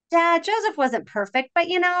 yeah, Joseph wasn't perfect, but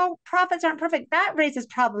prophets aren't perfect, that raises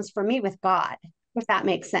problems for me with God, if that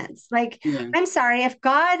makes sense. Like, Yeah. I'm sorry, if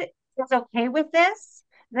God is okay with this,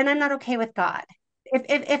 then I'm not okay with God.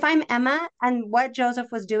 If I'm Emma and what Joseph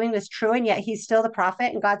was doing was true, and yet he's still the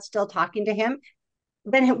prophet and God's still talking to him,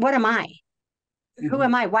 then what am I? Who Mm-hmm.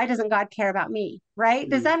 am I? Why doesn't God care about me? Right?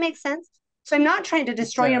 Does Yeah. that make sense? So I'm not trying to It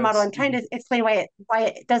destroy your model. does. I'm trying Mm-hmm. to explain why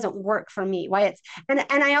it doesn't work for me. Why it's and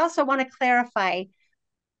I also want to clarify.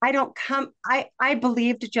 I don't come. I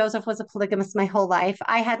believed Joseph was a polygamist my whole life.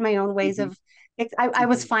 I had my own ways Mm-hmm. of. I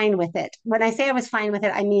was Mm-hmm. fine with it. When I say I was fine with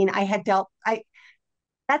it, I mean I had dealt. I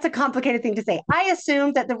That's a complicated thing to say. I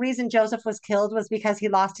assumed that the reason Joseph was killed was because he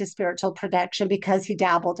lost his spiritual protection because he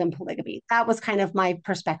dabbled in polygamy. That was kind of my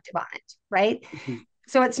perspective on it, right? Mm-hmm.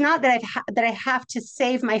 So it's not that that I have to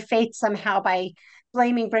save my faith somehow by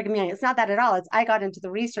blaming Brigham Young. It's not that at all. It's I got into the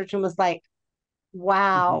research and was like, Mm-hmm.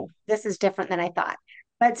 wow, this is different than I thought.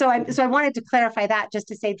 But Mm-hmm. so I wanted to clarify that just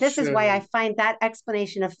to say this is why Sure. I find that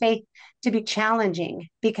explanation of faith to be challenging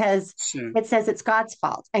because Sure. it says it's God's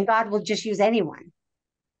fault and God will just use anyone,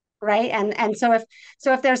 right? And so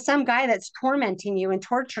if there's some guy that's tormenting you and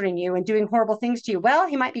torturing you and doing horrible things to you, well,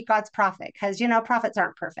 he might be God's prophet because prophets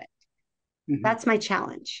aren't perfect. Mm-hmm. That's my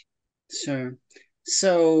challenge. Sure.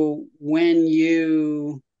 So when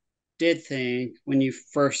you did think, when you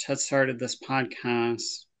first had started this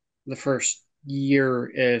podcast, the first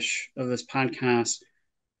year-ish of this podcast,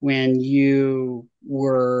 when you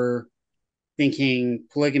were thinking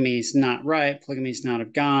polygamy is not right, polygamy is not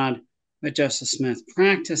of God, but Joseph Smith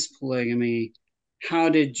practiced polygamy, how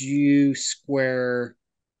did you square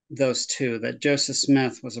those two? That Joseph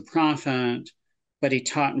Smith was a prophet, but he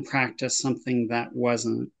taught and practiced something that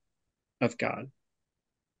wasn't of God.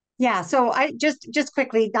 Yeah, so I just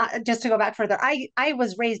quickly, not just to go back further, I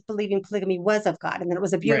was raised believing polygamy was of God and that it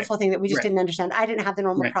was a Right, beautiful thing that we just right, didn't understand. I didn't have the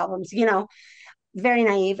normal right. problems, very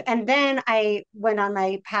naive. And then I went on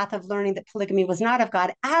my path of learning that polygamy was not of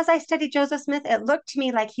God. As I studied Joseph Smith, it looked to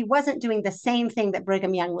me like he wasn't doing the same thing that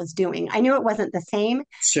Brigham Young was doing. I knew it wasn't the same,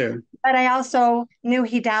 Sure. but I also knew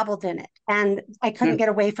he dabbled in it and I couldn't Yeah. get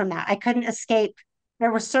away from that. I couldn't escape.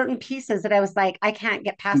 There were certain pieces that I was like, I can't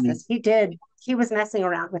get past Mm, this. He was messing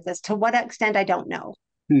around with this. To what extent, I don't know.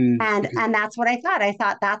 And okay. and that's what I thought. I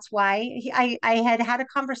thought that's why I had a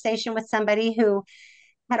conversation with somebody who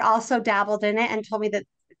had also dabbled in it and told me that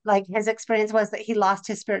like his experience was that he lost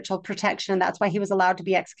his spiritual protection. And that's why he was allowed to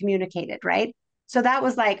be excommunicated, right? So that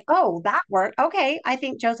was like, oh, that worked. Okay, I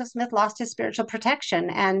think Joseph Smith lost his spiritual protection,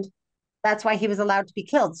 and that's why he was allowed to be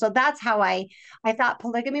killed. So that's how I thought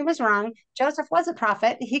polygamy was wrong. Joseph was a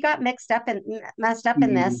prophet. He got mixed up and messed up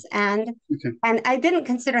in Mm, this, and okay. I didn't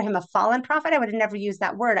consider him a fallen prophet. I would have never used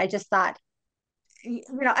that word. I just thought,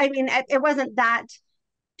 I mean, it wasn't that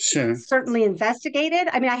Sure. certainly investigated.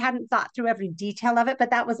 I mean, I hadn't thought through every detail of it, but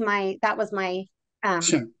that was my um,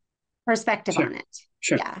 Sure. perspective Sure. on it.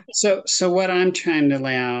 Sure. Yeah. So what I'm trying to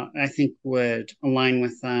lay out, I think would align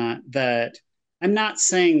with that, that I'm not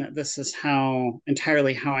saying that this is how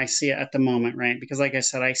entirely how I see it at the moment, right? Because like I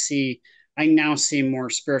said, I now see more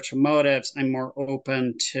spiritual motives. I'm more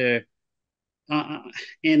open to uh,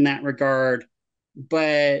 in that regard.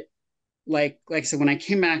 But like I said, when I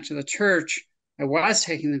came back to the church, I was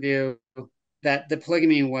taking the view that the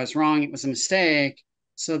polygamy was wrong, it was a mistake.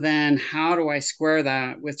 So then how do I square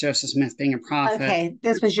that with Joseph Smith being a prophet? Okay.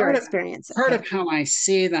 This And was your experience. part Okay. of how I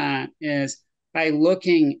see that is by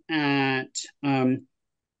looking at a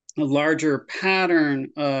larger pattern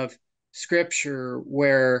of scripture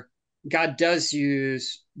where God does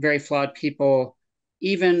use very flawed people,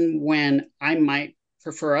 even when I might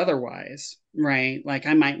prefer otherwise, right? Like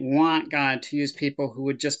I might want God to use people who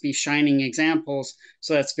would just be shining examples.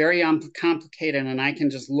 So that's very complicated. And I can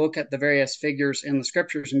just look at the various figures in the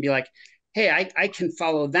scriptures and be like, hey, I can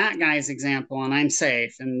follow that guy's example and I'm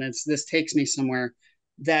safe. And this takes me somewhere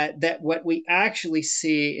that what we actually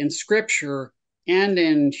see in scripture and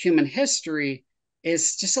in human history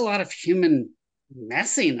is just a lot of human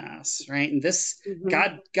messiness, right? And this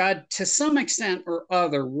Mm-hmm. God to some extent or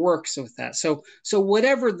other works with that. So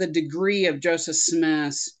whatever the degree of Joseph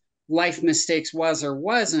Smith's life mistakes was or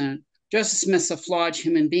wasn't, Joseph Smith's a flawed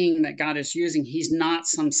human being that God is using. He's not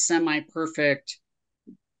some semi-perfect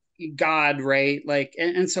God, right? Like,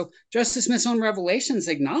 and so Joseph Smith's own revelations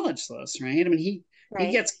acknowledge this, right? I mean, he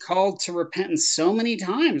Right. gets called to repentance so many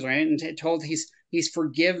times, right? And told he's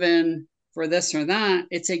forgiven for this or that.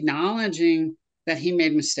 It's acknowledging that he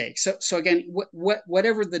made mistakes. So again,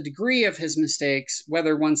 whatever the degree of his mistakes,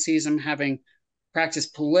 whether one sees him having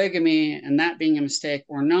practiced polygamy and that being a mistake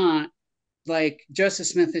or not, like Joseph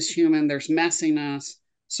Smith is human. There's messiness.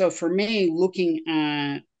 So for me, looking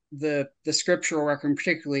at the scriptural record,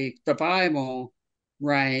 particularly the Bible,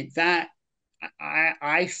 right? That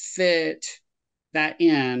I fit that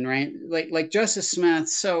in, right? Like Joseph Smith.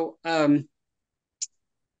 So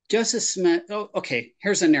Joseph Smith. Oh, okay.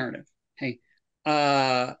 Here's a narrative. Hey,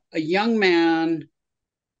 a young man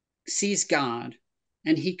sees God,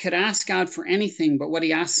 and he could ask God for anything, but what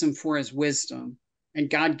he asks him for is wisdom, and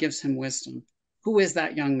God gives him wisdom. Who is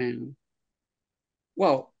that young man?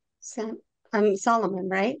 Well, So, Solomon,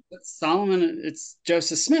 right? Solomon, it's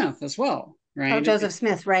Joseph Smith as well, Oh, right? Joseph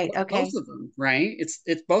Smith, right. Both Okay. of them, right? It's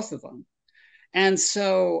both of them. And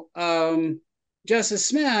so Joseph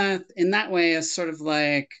Smith, in that way, is sort of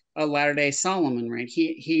like a latter day Solomon, right?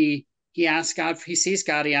 He asks God, he sees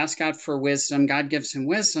God, he asks God for wisdom, God gives him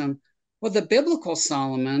wisdom. Well, the biblical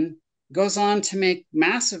Solomon goes on to make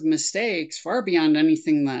massive mistakes far beyond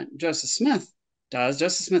anything that Joseph Smith does.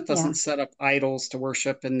 Joseph Smith Yeah. doesn't set up idols to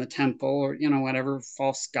worship in the temple or whatever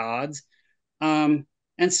false gods. Um,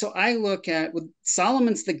 and so I look at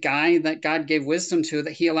Solomon's the guy that God gave wisdom to,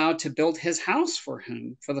 that he allowed to build his house for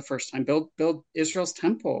him for the first time, build Israel's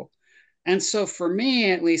temple. And so for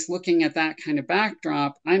me, at least looking at that kind of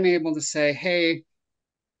backdrop, I'm able to say, hey,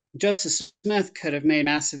 Joseph Smith could have made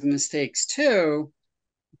massive mistakes too,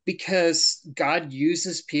 because God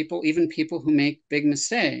uses people, even people who make big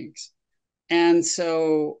mistakes. And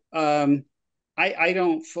so I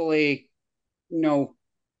don't fully know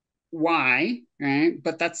why, right?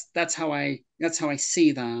 But that's how I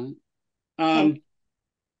see that. Okay. Um,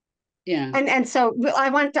 yeah, And so I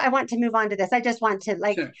want to move on to this. I just want to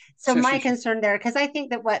like sure, so sure, my sure, sure. concern there, because I think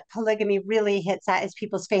that what polygamy really hits at is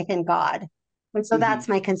people's faith in God. And so Mm-hmm. that's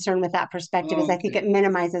my concern with that perspective, is I think Okay. it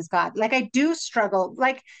minimizes God. Like I do struggle,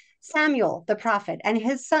 like Samuel the prophet and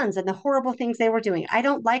his sons and the horrible things they were doing. I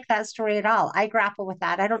don't like that story at all. I grapple with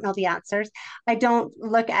that. I don't know the answers. I don't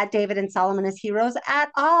look at David and Solomon as heroes at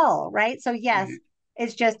all, right? So yes, Right.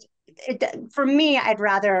 it's just for me, I'd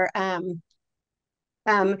rather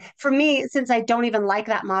for me, since I don't even like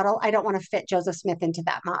that model, I don't want to fit Joseph Smith into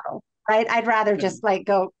that model, right? I'd rather Sure. just like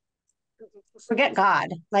go forget God.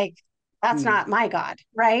 Like, That's Hmm. not my God,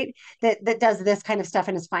 right? That does this kind of stuff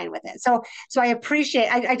and is fine with it. So I appreciate.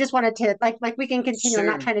 I just wanted to like we can continue. I'm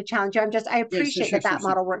not Sure. trying to challenge you. I Yeah, sure, appreciate sure, that sure, that sure.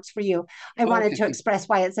 model works for you. I Oh, wanted okay, to okay. express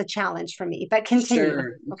why it's a challenge for me. But continue.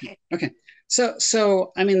 Sure. Okay. Okay. Okay.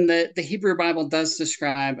 So I mean, the Hebrew Bible does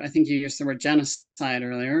describe, I think you used the word genocide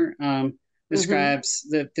earlier, Mm-hmm. describes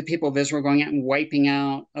the people of Israel going out and wiping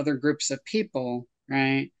out other groups of people,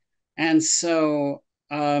 right? And so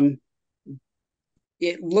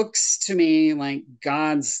it looks to me like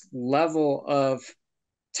God's level of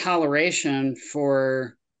toleration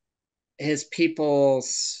for his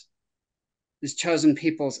people's, his chosen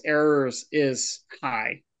people's errors is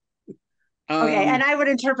high. Okay. And Um, I would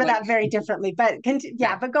interpret like, that very differently. But yeah.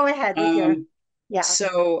 okay. But go ahead with your Um, yeah.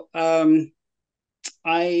 so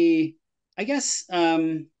I I guess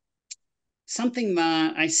something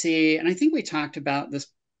that I see, and I think we talked about this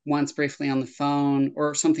once briefly on the phone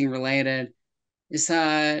or something related, is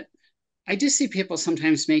that I do see people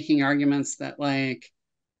sometimes making arguments that like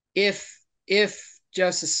if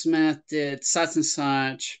Joseph Smith did such and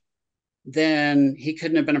such, then he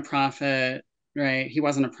couldn't have been a prophet, right? He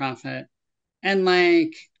wasn't a prophet. And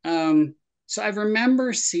like, so I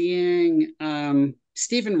remember seeing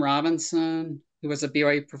Stephen Robinson, who was a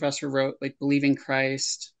BYU professor, wrote like Believing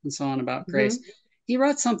Christ and so on about grace. Mm-hmm. He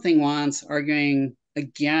wrote something once arguing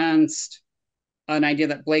against an idea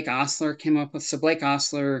that Blake Ostler came up with. So Blake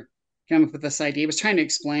Ostler came up with this idea. He was trying to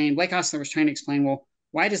explain, Blake Ostler was trying to explain, well,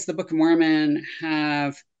 why does the Book of Mormon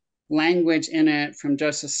have language in it from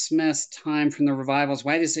Joseph Smith's time from the revivals?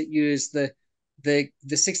 Why does it use the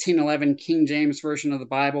 1611 King James version of the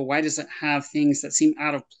Bible? Why does it have things that seem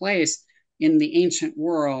out of place in the ancient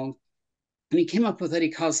world? And he came up with what he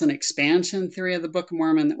calls an expansion theory of the Book of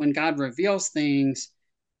Mormon, that when God reveals things,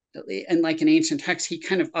 and like an ancient text, he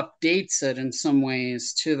kind of updates it in some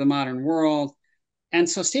ways to the modern world. And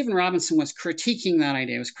so Stephen Robinson was critiquing that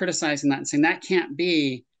idea, was criticizing that and saying that can't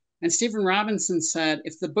be. And Stephen Robinson said,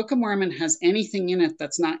 if the Book of Mormon has anything in it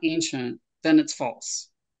that's not ancient, then it's false.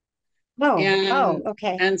 Oh, And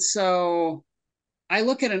okay. and so I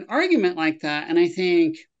look at an argument like that and I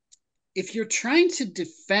think, if you're trying to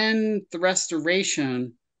defend the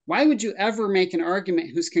restoration, why would you ever make an argument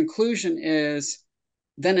whose conclusion is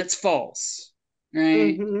then it's false,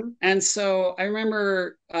 right? Mm-hmm. And so I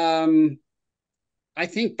remember, I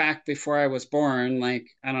think back before I was born, like,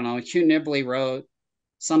 I don't know, Hugh Nibley wrote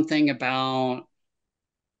something about,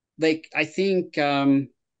 like, I think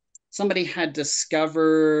somebody had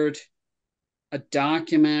discovered a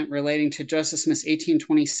document relating to Joseph Smith's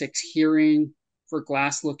 1826 hearing for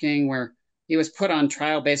glass looking, where he was put on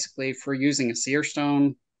trial basically for using a seer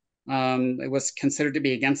stone. It was considered to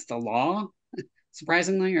be against the law,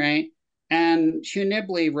 surprisingly, right? And Hugh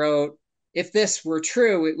Nibley wrote, if this were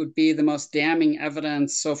true, it would be the most damning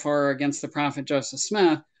evidence so far against the prophet Joseph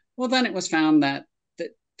Smith. Well, then it was found that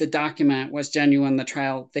the document was genuine, the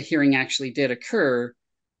trial, the hearing actually did occur,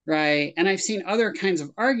 right? And I've seen other kinds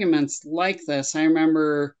of arguments like this. I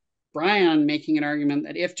remember Brian making an argument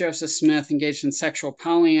that if Joseph Smith engaged in sexual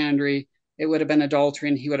polyandry, it would have been adultery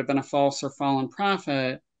and he would have been a false or fallen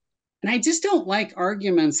prophet. And I just don't like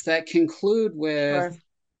arguments that conclude with, Sure.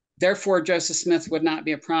 therefore, Joseph Smith would not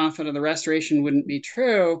be a prophet or the restoration wouldn't be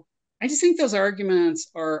true. I just think those arguments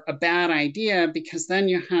are a bad idea, because then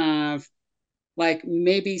you have, like,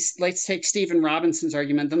 maybe let's take Stephen Robinson's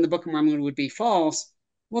argument, then the Book of Mormon would be false.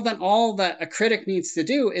 Well, then all that a critic needs to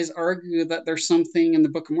do is argue that there's something in the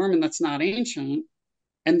Book of Mormon that's not ancient,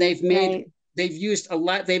 and Right. they've used a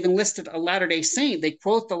lot, they've enlisted a Latter-day Saint, they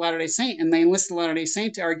quote the Latter-day Saint and they enlist the Latter-day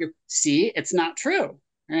Saint to argue, see, it's not true,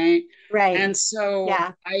 right? Right. And so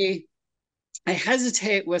Yeah. I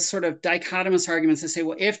hesitate with sort of dichotomous arguments that say,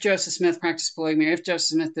 well, if Joseph Smith practiced polygamy, or if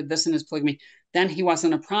Joseph Smith did this in his polygamy, then he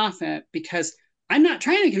wasn't a prophet, because I'm not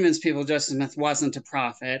trying to convince people Joseph Smith wasn't a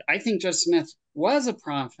prophet. I think Joseph Smith was a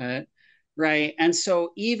prophet, right? And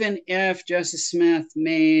so even if Joseph Smith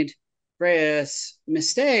made various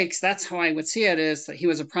mistakes, that's how I would see it, is that he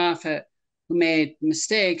was a prophet who made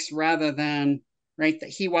mistakes rather than, right, that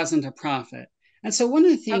he wasn't a prophet. And so one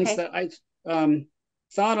of the things Okay. that I've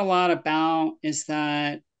thought a lot about is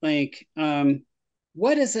that, like,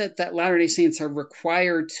 what is it that Latter-day Saints are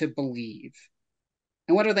required to believe?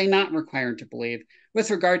 And what are they not required to believe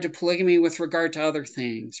with regard to polygamy, with regard to other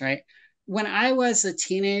things, right? When I was a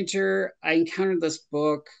teenager, I encountered this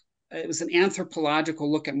book. It was an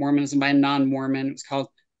anthropological look at Mormonism by a non-Mormon. It was called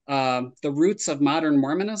The Roots of Modern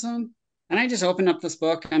Mormonism. And I just opened up this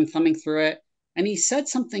book, I'm thumbing through it, and he said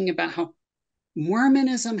something about how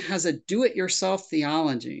Mormonism has a do-it-yourself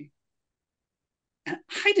theology. And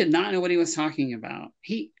I did not know what he was talking about.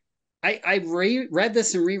 I read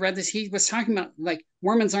this and reread this. He was talking about like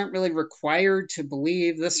Mormons aren't really required to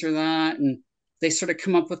believe this or that, and they sort of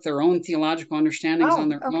come up with their own theological understandings on Oh,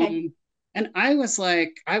 their okay. own. And I was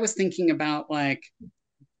like, I was thinking about like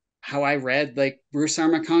how I read like Bruce R.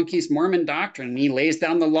 McConkie's Mormon doctrine. He lays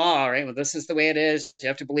down the law, right? Well, this is the way it is. You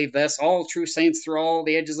have to believe this. All true saints through all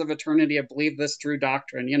the ages of eternity have believed this true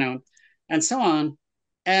doctrine, and so on.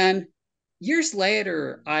 And years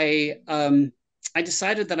later, I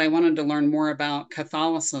decided that I wanted to learn more about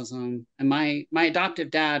Catholicism. And my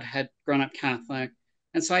adoptive dad had grown up Catholic,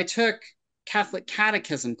 and so I took Catholic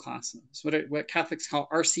catechism classes, what Catholics call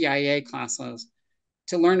RCIA classes,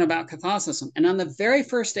 to learn about Catholicism. And on the very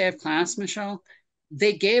first day of class, Michelle,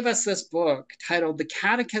 they gave us this book titled The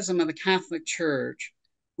Catechism of the Catholic Church,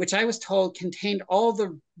 which I was told contained all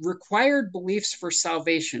the required beliefs for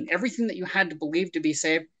salvation, everything that you had to believe to be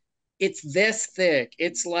saved. It's this thick.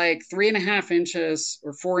 It's like 3.5 inches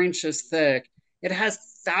or 4 inches thick. It has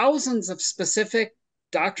thousands of specific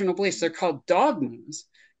doctrinal beliefs. They're called dogmas.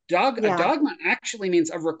 A Yeah. dogma actually means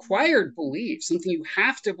a required belief, something you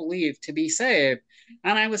have to believe to be saved.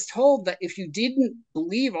 And I was told that if you didn't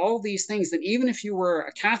believe all these things, that even if you were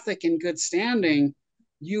a Catholic in good standing,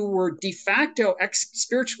 you were de facto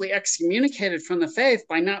spiritually excommunicated from the faith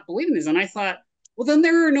by not believing these. And I thought, well, then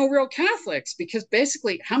there are no real Catholics, because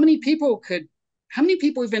basically, how many people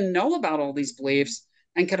even know about all these beliefs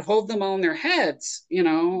and could hold them all in their heads?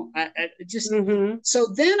 I just, Hmm. so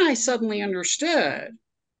then I suddenly understood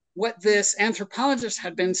what this anthropologist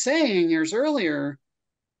had been saying years earlier,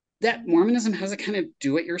 that Mormonism has a kind of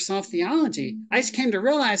do it yourself theology. I just came to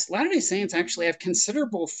realize Latter day Saints actually have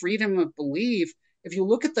considerable freedom of belief. If you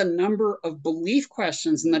look at the number of belief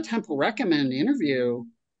questions in the Temple Recommend interview,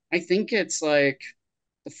 I think it's like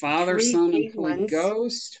the Father, Three Son, and main Holy ones.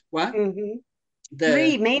 Ghost. What? Hmm. The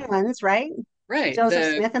Three main ones, right? right, Joseph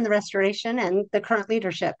the Smith and the Restoration and the current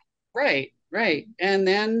leadership. right, right. And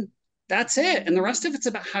then that's it. And the rest of it's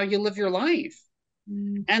about how you live your life.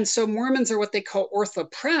 And so Mormons are what they call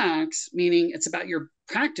orthoprax, meaning it's about your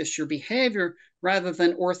practice, your behavior, rather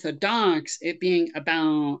than orthodox, it being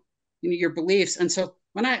about your beliefs. And so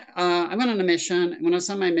when I went on a mission, when I was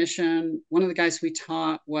on my mission, one of the guys we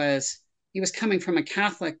taught he was coming from a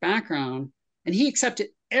Catholic background, and he accepted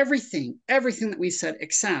everything that we said,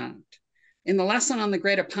 except in the lesson on the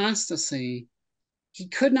Great Apostasy, he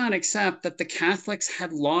could not accept that the Catholics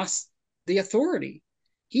had lost the authority.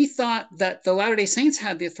 He thought that the Latter day Saints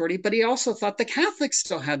had the authority, but he also thought the Catholics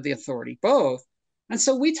still had the authority, both. And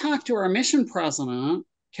so we talked to our mission president,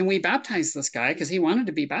 can we baptize this guy? Because he wanted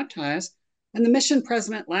to be baptized. And the mission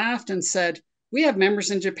president laughed and said, we have members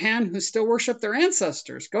in Japan who still worship their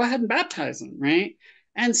ancestors. Go ahead and baptize them, right?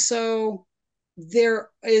 And so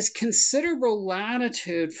there is considerable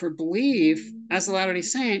latitude for belief as a Latter day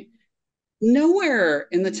Saint. Nowhere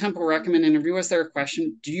in the Temple Recommend interview was there a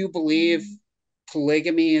question, do you believe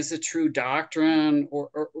polygamy is a true doctrine? Or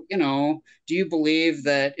do you believe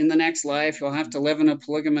that in the next life you'll have to live in a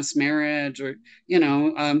polygamous marriage? Or,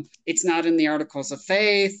 it's not in the Articles of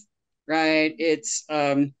Faith, right?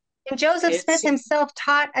 And Joseph Smith It's himself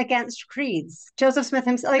taught against creeds. Joseph Smith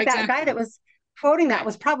himself, like that guy that exactly was quoting that right,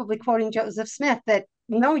 was probably quoting Joseph Smith that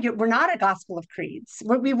no, we're not a gospel of creeds.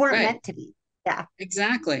 We weren't right, meant to be. Yeah.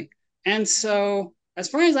 exactly. And so, as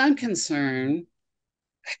far as I'm concerned,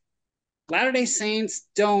 Latter day Saints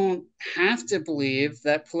don't have to believe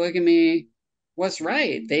that polygamy was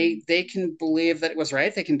right. They can believe that it was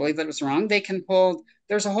right. They can believe that it was wrong. They can hold,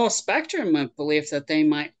 there's a whole spectrum of beliefs that they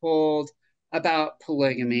might hold about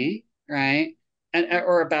polygamy, right?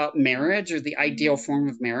 Or about marriage or the ideal form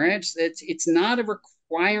of marriage. It's not a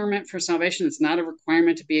requirement for salvation. It's not a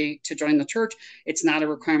requirement to join the church. It's not a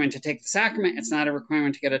requirement to take the sacrament. It's not a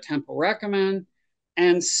requirement to get a temple recommend.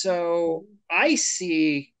 And so I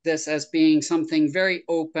see this as being something very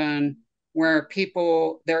open, where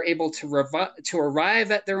people, they're able to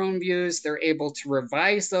arrive at their own views. They're able to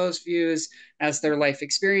revise those views as their life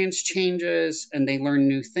experience changes and they learn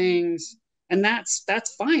new things. And that's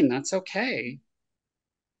fine. That's okay.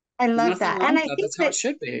 I There's love nothing that. wrong And with I that. think That's how that, it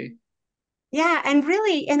should be. yeah, and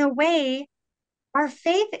really, in a way, our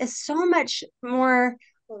faith is so much more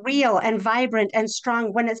real and vibrant and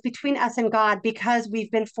strong when it's between us and God because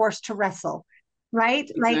we've been forced to wrestle, right?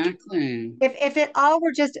 Like Exactly. if it all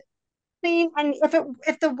were just clean and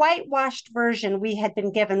if the whitewashed version we had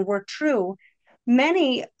been given were true,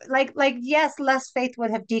 many like yes, less faith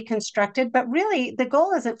would have deconstructed, but really the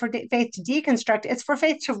goal isn't for faith to deconstruct, it's for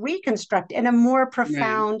faith to reconstruct in a more Right.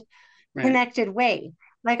 profound, Right. connected way.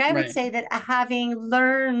 Like I would Right. say that having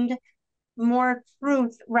learned more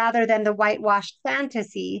truth rather than the whitewashed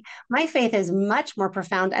fantasy. My faith is much more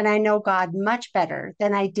profound, and I know God much better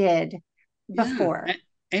than I did Yeah. before.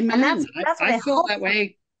 And Amen. that's what I I feel hope that for.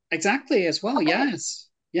 way exactly as well. Okay. Yes.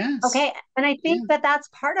 Yes. Okay. And I Yeah. think that that's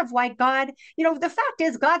part of why God, the fact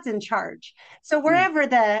is God's in charge. So Right. wherever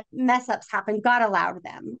the mess ups happen, God allowed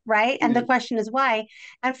them, right? And the Right. question is why.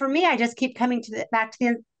 And for me, I just keep coming back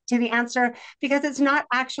to the answer because it's not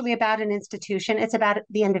actually about an institution, it's about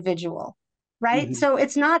the individual, right? Hmm. So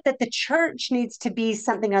it's not that the church needs to be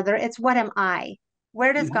something other, it's what am I?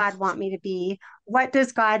 Where does Hmm. God want me to be? What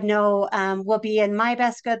does God know will be in my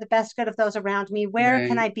best good, the best good of those around me? Where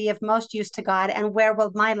can Right. I be of most use to God, and where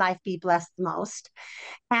will my life be blessed the most?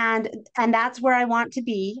 And that's where I want to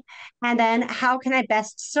be. And then how can I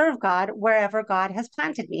best serve God wherever God has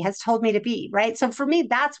planted me, has told me to be, right? So for me,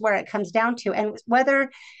 that's where it comes down to. And whether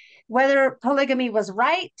polygamy was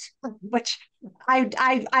right, which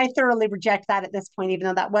I thoroughly reject that at this point, even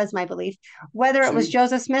though that was my belief, whether it was Sure.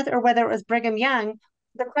 Joseph Smith or whether it was Brigham Young,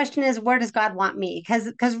 the question is, where does God want me?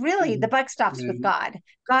 Because really the Mhm. buck stops with Right. God.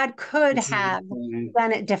 God could have Exactly.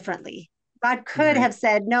 done it differently. God could Right. have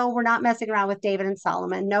said, no, we're not messing around with David and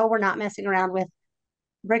Solomon. No, we're not messing around with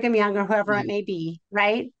Brigham Young or whoever it Right. may be,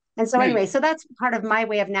 right? And so, Right. anyway, so that's part of my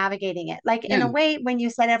way of navigating it. Like, in Yeah. a way, when you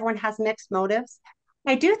said everyone has mixed motives,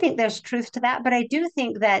 I do think there's truth to that, but I do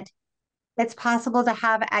think that it's possible to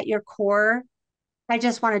have at your core, I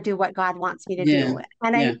just want to do what God wants me to Yeah. do.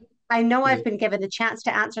 And Yeah. I know I've Right. been given the chance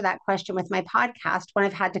to answer that question with my podcast when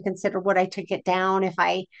I've had to consider would I take it down if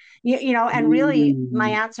and really my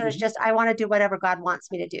Mhm. answer is Mhm. just I want to do whatever God wants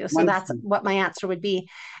me to do. So that's Wonderful. what my answer would be.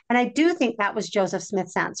 And I do think that was Joseph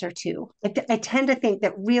Smith's answer too. I tend to think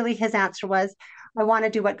that really his answer was I want to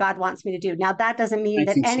do what God wants me to do. Now that doesn't mean I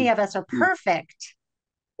that think so. any of us are Yeah. perfect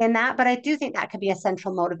in that, but I do think that could be a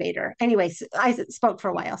central motivator. Anyways, I spoke for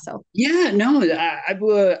a while, so Yeah, no,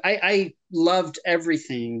 I loved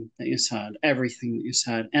everything that you said, everything that you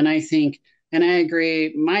said, and I think, and I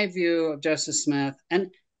agree. My view of Joseph Smith, and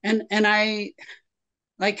I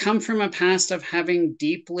come from a past of having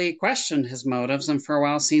deeply questioned his motives, and for a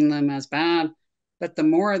while seen them as bad. But the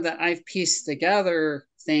more that I've pieced together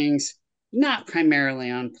things, not primarily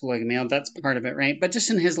on polygamy, that's part of it, right? But just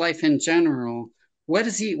in his life in general, what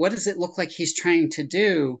does it look like he's trying to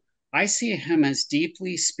do? I see him as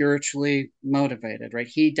deeply spiritually motivated, right?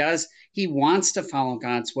 He wants to follow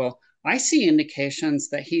God's will. I see indications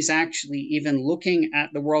that he's actually even looking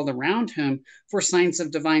at the world around him for signs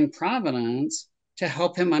of divine providence to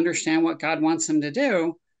help him understand what God wants him to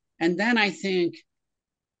do. And then I think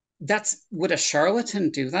that's would a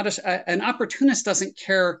charlatan do that? An opportunist doesn't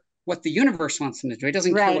care what the universe wants him to do. He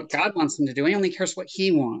doesn't care what right. God wants him to do. He only cares what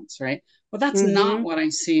he wants, right? Well, that's not Mm-hmm. what I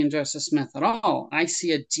see in Joseph Smith at all. I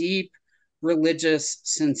see a deep religious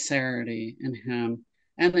sincerity in him.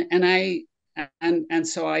 And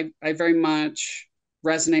so I very much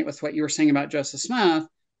resonate with what you were saying about Joseph Smith,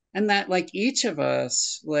 and that like each of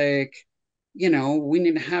us, like, we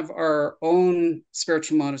need to have our own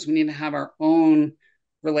spiritual motives. We need to have our own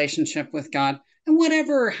relationship with God. And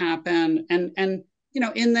whatever happened,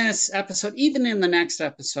 in this episode, even in the next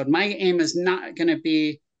episode, my aim is not going to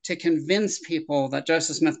be to convince people that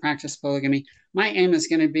Joseph Smith practiced polygamy. My aim is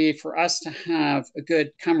going to be for us to have a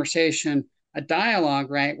good conversation, a dialogue,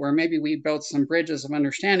 right, where maybe we build some bridges of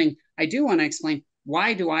understanding. I do want to explain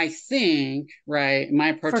why do I think, right, my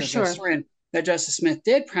approach For as a sure. historian, that Joseph Smith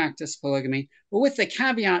did practice polygamy, but with the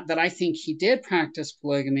caveat that I think he did practice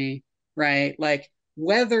polygamy, right? Like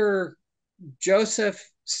whether Joseph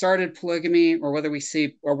started polygamy or whether we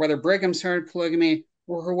see, or whether Brigham started polygamy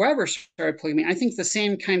or whoever started polygamy, I think the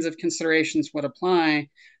same kinds of considerations would apply,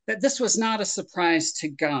 that this was not a surprise to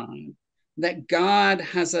God, that God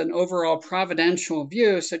has an overall providential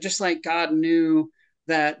view. So just like God knew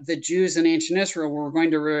that the Jews in ancient Israel were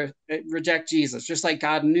going to reject Jesus, just like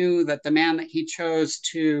God knew that the man that he chose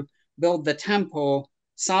to build the temple,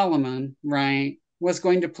 Solomon, right, was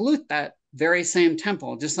going to pollute that very same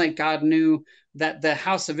temple, just like God knew that the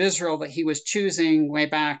house of Israel that he was choosing way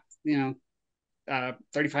back,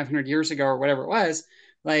 3,500 years ago or whatever it was,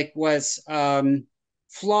 like was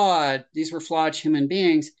flawed. These were flawed human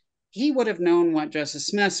beings. He would have known what Joseph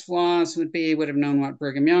Smith's flaws would be, would have known what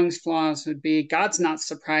Brigham Young's flaws would be. God's not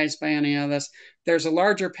surprised by any of this. There's a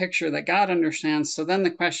larger picture that God understands. So then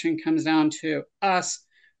the question comes down to us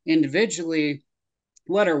individually.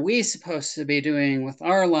 What are we supposed to be doing with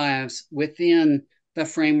our lives within the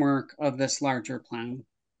framework of this larger plan?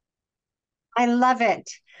 I love it.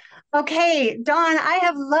 Okay, Dawn, I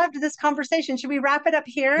have loved this conversation. Should we wrap it up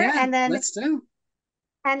here Yeah, and then let's do.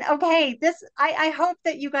 And okay, I hope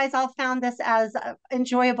that you guys all found this as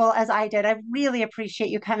enjoyable as I did. I really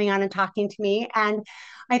appreciate you coming on and talking to me. And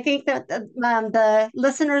I think that the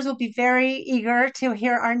listeners will be very eager to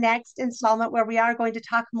hear our next installment where we are going to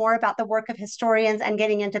talk more about the work of historians and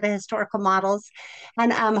getting into the historical models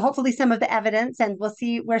and hopefully some of the evidence. And we'll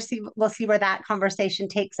see where that conversation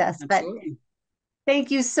takes us. But Absolutely.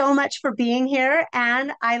 thank you so much for being here.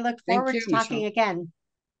 And I look Thank forward you, to talking Michelle. again.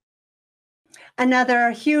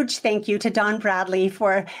 Another huge thank you to Don Bradley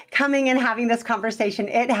for coming and having this conversation.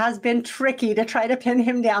 It has been tricky to try to pin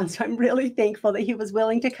him down, so I'm really thankful that he was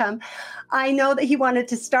willing to come. I know that he wanted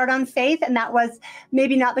to start on faith, and that was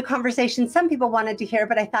maybe not the conversation some people wanted to hear,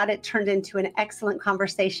 but I thought it turned into an excellent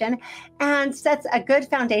conversation and sets a good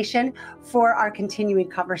foundation for our continuing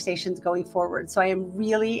conversations going forward. So I am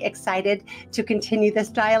really excited to continue this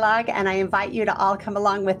dialogue, and I invite you to all come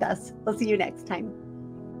along with us. We'll see you next time.